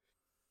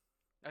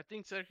 I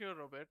think Sergio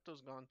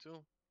Roberto's gone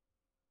too.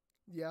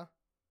 Yeah,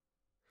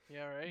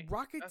 Yeah, right.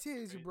 That's Rocketeers,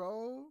 crazy.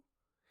 bro.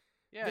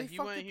 Yeah, They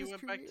fucked up he his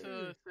went back to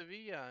career.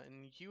 Sevilla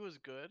and he was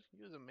good.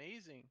 He was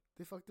amazing.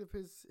 They fucked up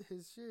his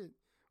shit.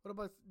 What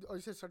about? Oh,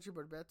 you said Sergio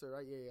Barbeto,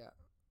 right? Yeah,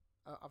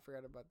 yeah. I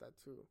forgot about that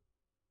too.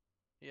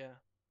 Yeah.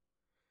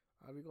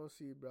 We gonna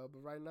see, bro.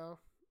 But right now,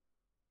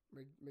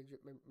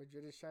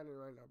 Madrid is shining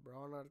right now, bro.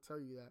 I don't know how to tell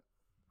you that.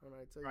 I don't know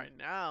how to tell you. Right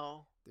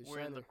now, They're we're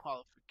in the shining.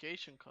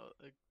 qualification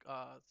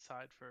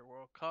side for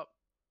World Cup.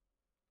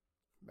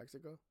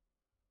 Mexico.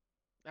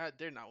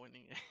 They're not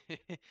winning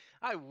it.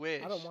 I I don't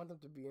wish. want them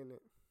to be in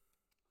it.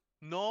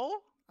 No?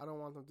 I don't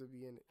want them to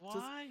be in it. Just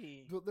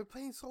Why? they're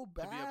playing so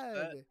To be upset?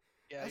 bad.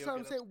 Yeah, That's you'll what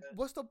I'm get saying. upset.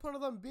 What's the point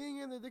of them being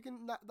in there? They're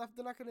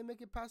not gonna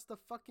make it past the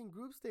fucking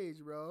group stage,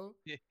 bro.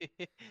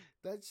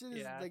 That shit is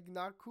Yeah. like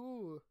not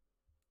cool.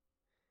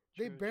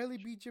 They True, true, barely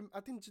true. beat I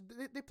think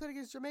they played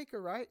against Jamaica,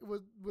 right? It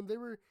was when they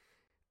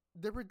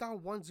were down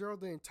 1-0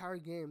 the entire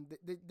game.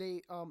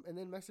 They and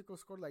then Mexico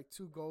scored like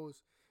 2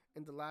 goals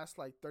in the last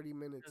like 30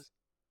 minutes.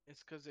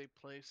 It's because they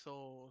play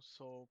so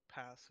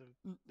passive.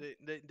 Mm,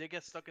 They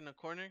get stuck in the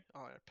corner.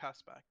 Oh,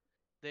 pass back.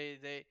 They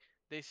they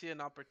they see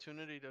an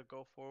opportunity to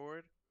go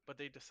forward, but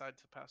they decide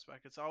to pass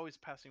back. It's always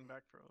passing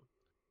back for them.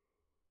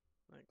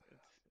 Like I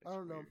it's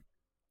don't know. weird.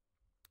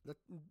 That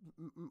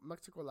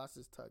Mexico lost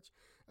his touch,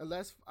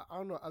 unless I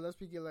don't know. Unless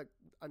we get like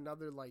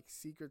another like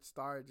secret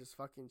star just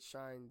fucking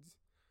shines.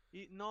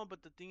 No,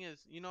 but the thing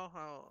is, you know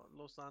how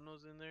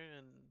Lozano's in there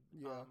and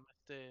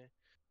Yeah.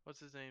 what's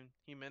his name?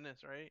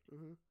 Jimenez, right?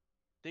 Hmm.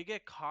 They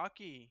get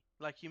cocky.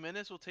 Like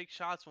Jimenez will take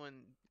shots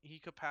when he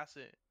could pass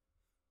it.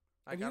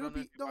 And Like he I don't don't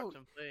know if be you no. watch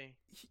him play.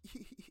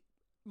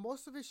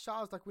 Most of his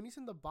shots, like when he's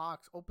in the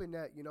box, open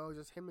net,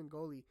 just him and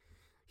goalie,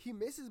 he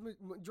misses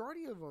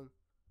majority of them.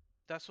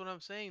 That's what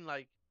I'm saying.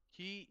 Like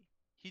he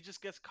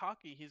just gets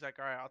cocky. He's like,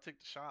 all right, I'll take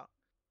the shot.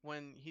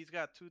 When he's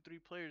got two, three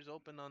players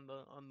open on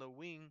the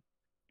wing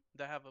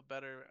that have a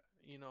better,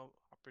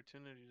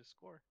 opportunity to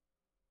score.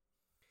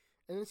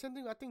 And then same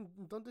thing. I think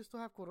don't they still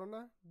have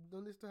Corona?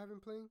 Don't they still have him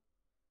playing?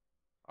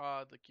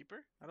 The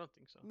keeper? I don't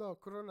think so. No,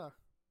 Corona.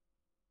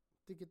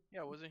 Think it.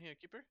 Yeah, wasn't he a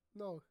keeper?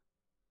 No,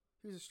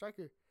 he was a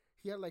striker.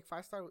 He had like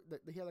 5-star.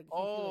 He had like he like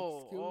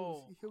Oh, skill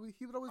moves. oh.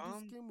 He would always do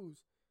Um, skill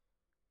moves.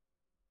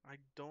 I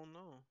don't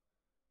know.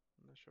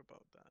 I'm not sure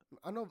about that.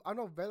 I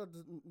know. Vela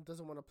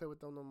doesn't want to play with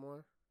them no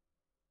more.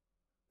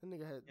 That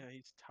nigga Yeah,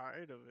 he's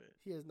tired of it.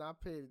 he has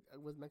not played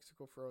with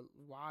Mexico for a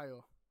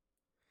while.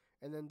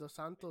 And then Dos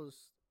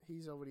Santos,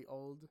 he's already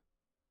old.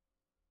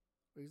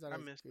 He's not I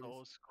as miss good the as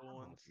old school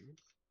ones.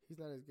 he's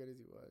not as good as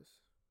he was.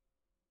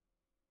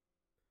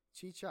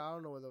 Chicha, I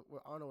don't know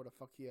where the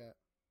fuck he at.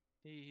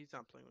 He's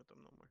not playing with them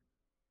no more.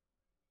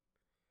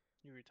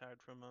 He retired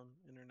from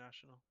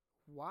international.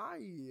 Why?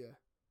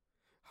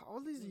 How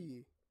old is Hmm,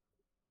 he?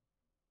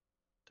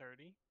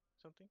 30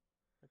 something,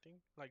 I think.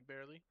 Like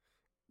barely.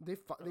 Or They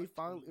like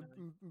found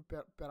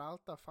 29.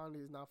 Peralta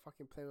finally is not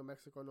fucking playing with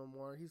Mexico no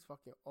more. He's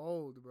fucking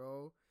old,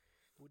 bro.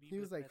 He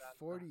Uribe was like Peralta.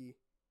 40. He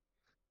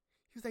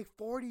was like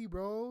 40,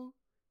 bro.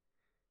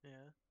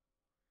 Yeah.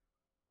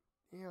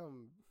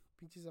 Damn,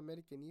 pinches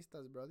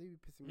Americanistas, bro. They be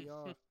pissing me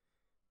off.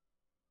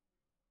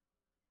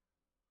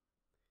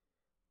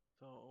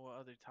 So what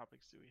other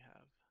topics do we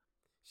have?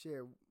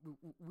 Shit,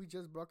 we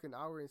just broke an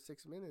hour and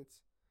 6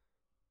 minutes.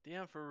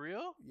 Damn, for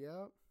real?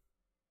 Yep.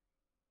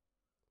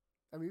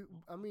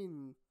 I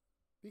mean,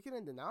 we can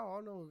end it now. I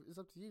don't know. It's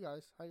up to you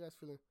guys. How you guys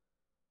feeling?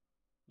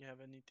 You have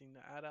anything to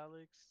add,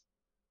 Alex?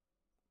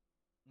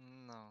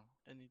 No.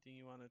 Anything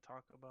you want to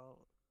talk about?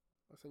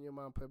 What's on your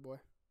mind, Playboy?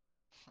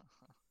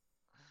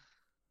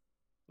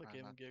 Look at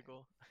him Nothing.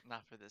 giggle.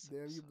 Not for this Damn,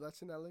 you episode.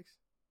 blushing, Alex?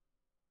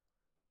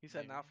 He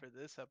said Maybe. not for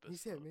this He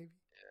said episode. maybe.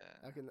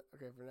 Yeah.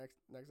 Okay, for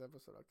next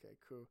episode. Okay,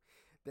 cool.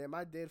 Damn,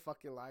 I did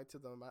fucking lie to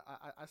them.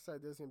 I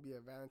said this gonna be a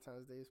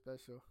Valentine's Day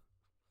special.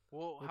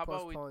 Well, We'll how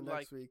about we do postpone like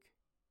next week.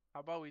 how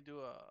about we do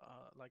a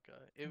like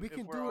a We if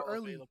can we're do it all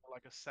early. available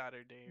like a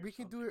Saturday or We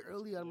can do something it or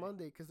early on Sunday.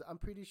 Monday because I'm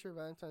pretty sure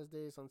Valentine's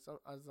Day is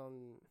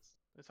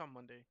It's on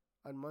Monday.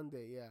 on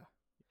Monday. Yeah.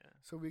 Yeah.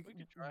 So We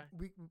can try.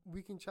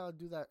 we can try to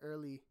do that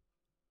early.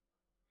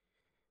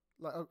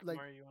 Like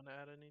Kamari, you want to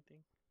add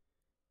anything?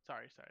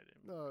 Sorry, I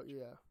didn't mean to no, cut you.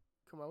 yeah.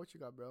 Come on, what you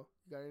got, bro?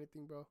 You got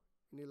anything, bro?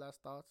 Any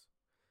last thoughts,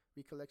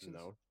 recollections?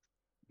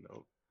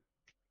 No.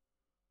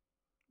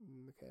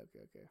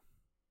 Okay.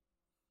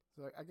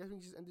 So I guess we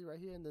can just end it right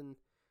here, and then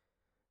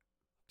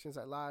since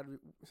I lied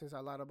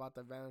about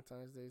the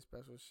Valentine's Day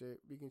special shit,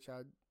 we can try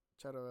to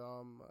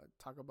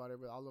talk about it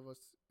with all of us,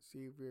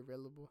 see if we're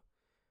available.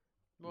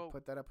 And Well,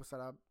 put that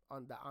episode up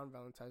on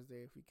Valentine's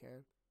Day if we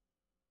can.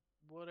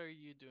 what are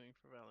you doing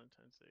for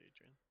Valentine's Day,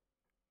 Adrian?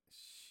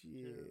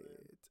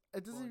 Shit,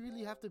 it doesn't Going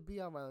really have to be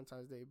on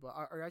Valentine's Day, but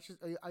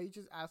are you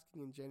just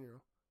asking in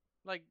general?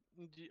 like,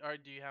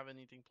 do you have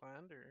anything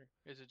planned, or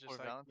is it just For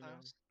like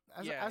Valentine's?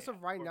 As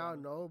of right for now,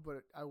 Valentine's? no,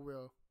 but I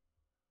will.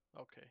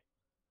 Okay.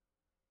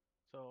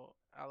 So,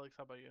 Alex,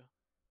 how about you?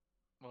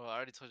 Well, I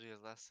already told you guys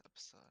last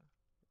episode.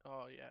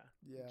 Oh yeah,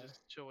 Yeah, just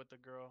chill with the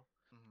girl.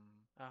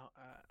 Hmm.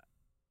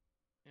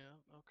 Yeah,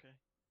 okay.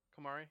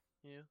 Kamari,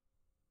 you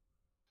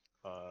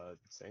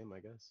Same, I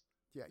guess.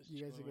 yeah. just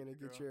You guys are chilling with gonna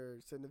the get girl.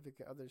 your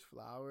significant others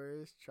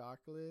flowers,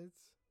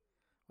 chocolates.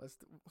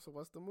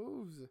 What's the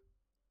moves?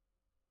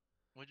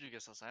 What'd you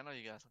guess, Elsa? I know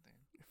you got something.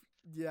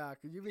 Yeah,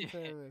 cause you've been Yeah.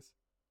 saying this.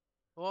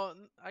 Well,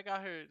 I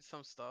got her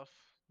some stuff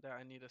that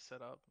I need to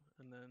set up,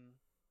 and then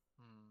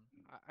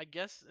Hmm. I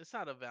guess it's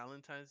not a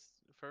Valentine's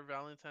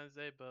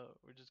Day, but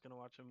we're just gonna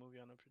watch a movie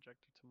on a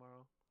projector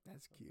tomorrow.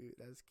 That's cute.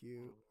 That's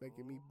cute.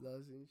 Making me Ooh.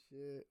 blush and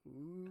shit.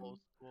 Ooh.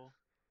 Post school,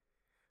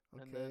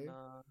 and then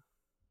Okay.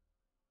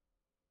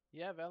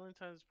 yeah,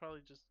 Valentine's is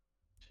probably just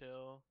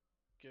chill,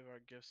 give our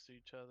gifts to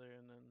each other,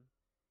 and then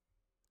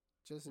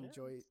Just yeah,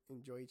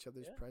 enjoy each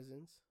other's yeah,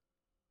 presence.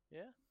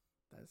 yeah,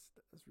 That's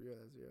real.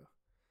 That's real.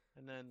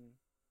 and then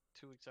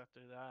 2 weeks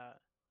after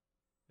that,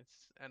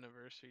 it's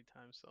anniversary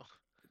time, so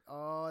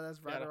Oh, that's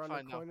right gotta around the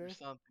find out for corner.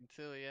 something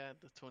too. Yeah,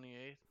 the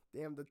 28th.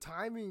 Damn, the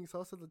timing. It's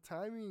also the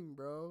timing,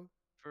 bro.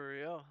 For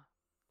real.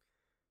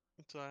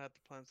 So I had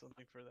to plan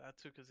something for that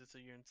too, because it's a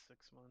year and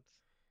 6 months.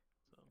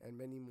 So And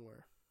many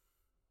more.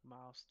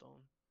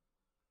 milestone.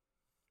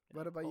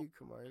 What Yeah, about you,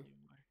 hopefully Kamari? many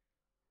more.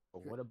 But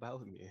You're, what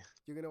about me?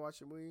 you're gonna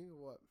watch a movie or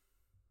what?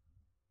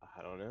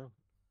 I don't know.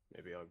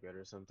 Maybe I'll get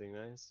her something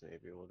nice.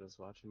 Maybe we'll just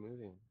watch a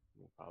movie.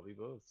 Well, probably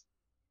both.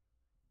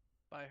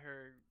 Buy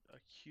her a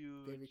Very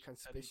huge teddy bear.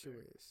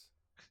 conspicuous.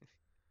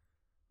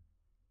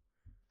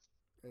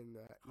 And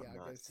I'm yeah, I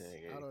not guess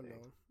saying I don't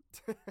anything.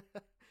 know.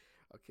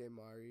 Okay,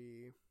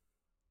 Mari.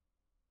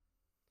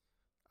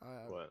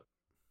 Uh, What?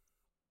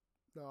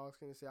 No, I was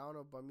gonna say I don't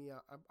know, but me, I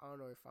don't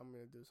know if I'm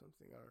gonna do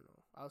something. I don't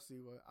know.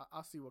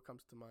 I'll see what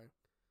comes to mind.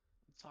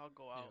 Let's all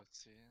go Yeah, out let's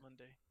see.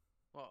 Monday.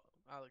 Well,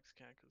 Alex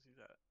can't because he's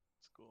at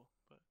school,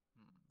 but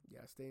Hmm.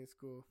 Yeah, stay in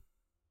school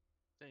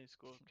stay in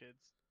school,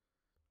 kids.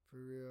 for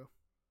real.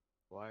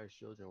 Why are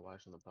children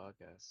watching the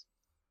podcast?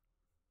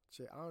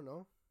 Shit, I don't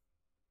know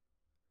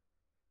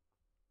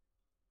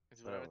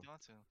Do whatever Bro, they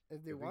want to.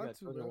 if they if we want got to,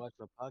 children bro.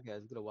 watching the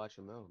podcast, we gotta watch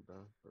them out, bro.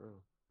 For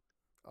real.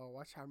 Oh,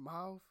 watch our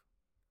mouth.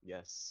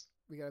 Yes.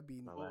 We gotta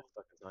be. My Oh, last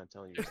fucking time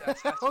telling you there's that.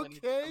 that sassy energy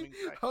Okay, coming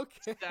back.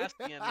 okay.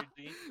 Sassy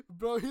energy.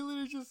 Bro, he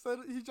literally just said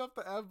he dropped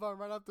the F bomb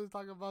right after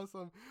talking about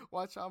some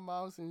watch our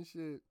mouths and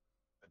shit.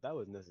 But that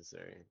was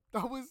necessary.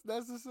 That was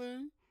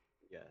necessary.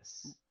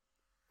 Yes.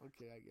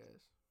 Okay, I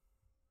guess.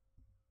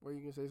 What are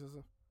you gonna say,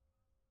 Sasa?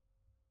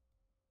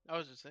 I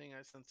was just saying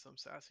I sense some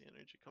sassy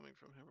energy coming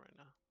from him right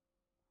now.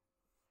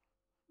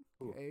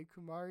 Ooh. Hey,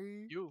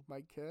 Kumari. You.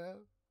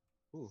 Michael.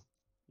 Ooh.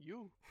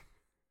 You.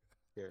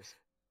 Cheers.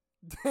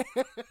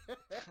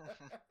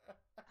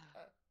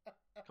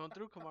 Come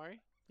through, Kamari.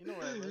 You know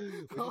where I live.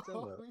 What you talking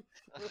about?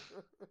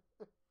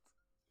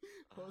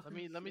 Holy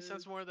shit. Let me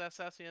sense more of that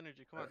sassy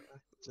energy. Come on.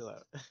 Chill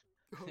out.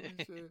 Holy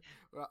shit.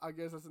 Well, I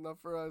guess that's enough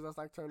for us. That's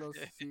Nocturnals.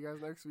 See you guys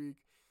next week.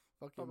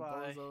 Fucking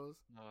Bye-bye. bozos.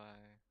 Bye.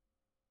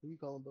 Who you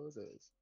calling bozos?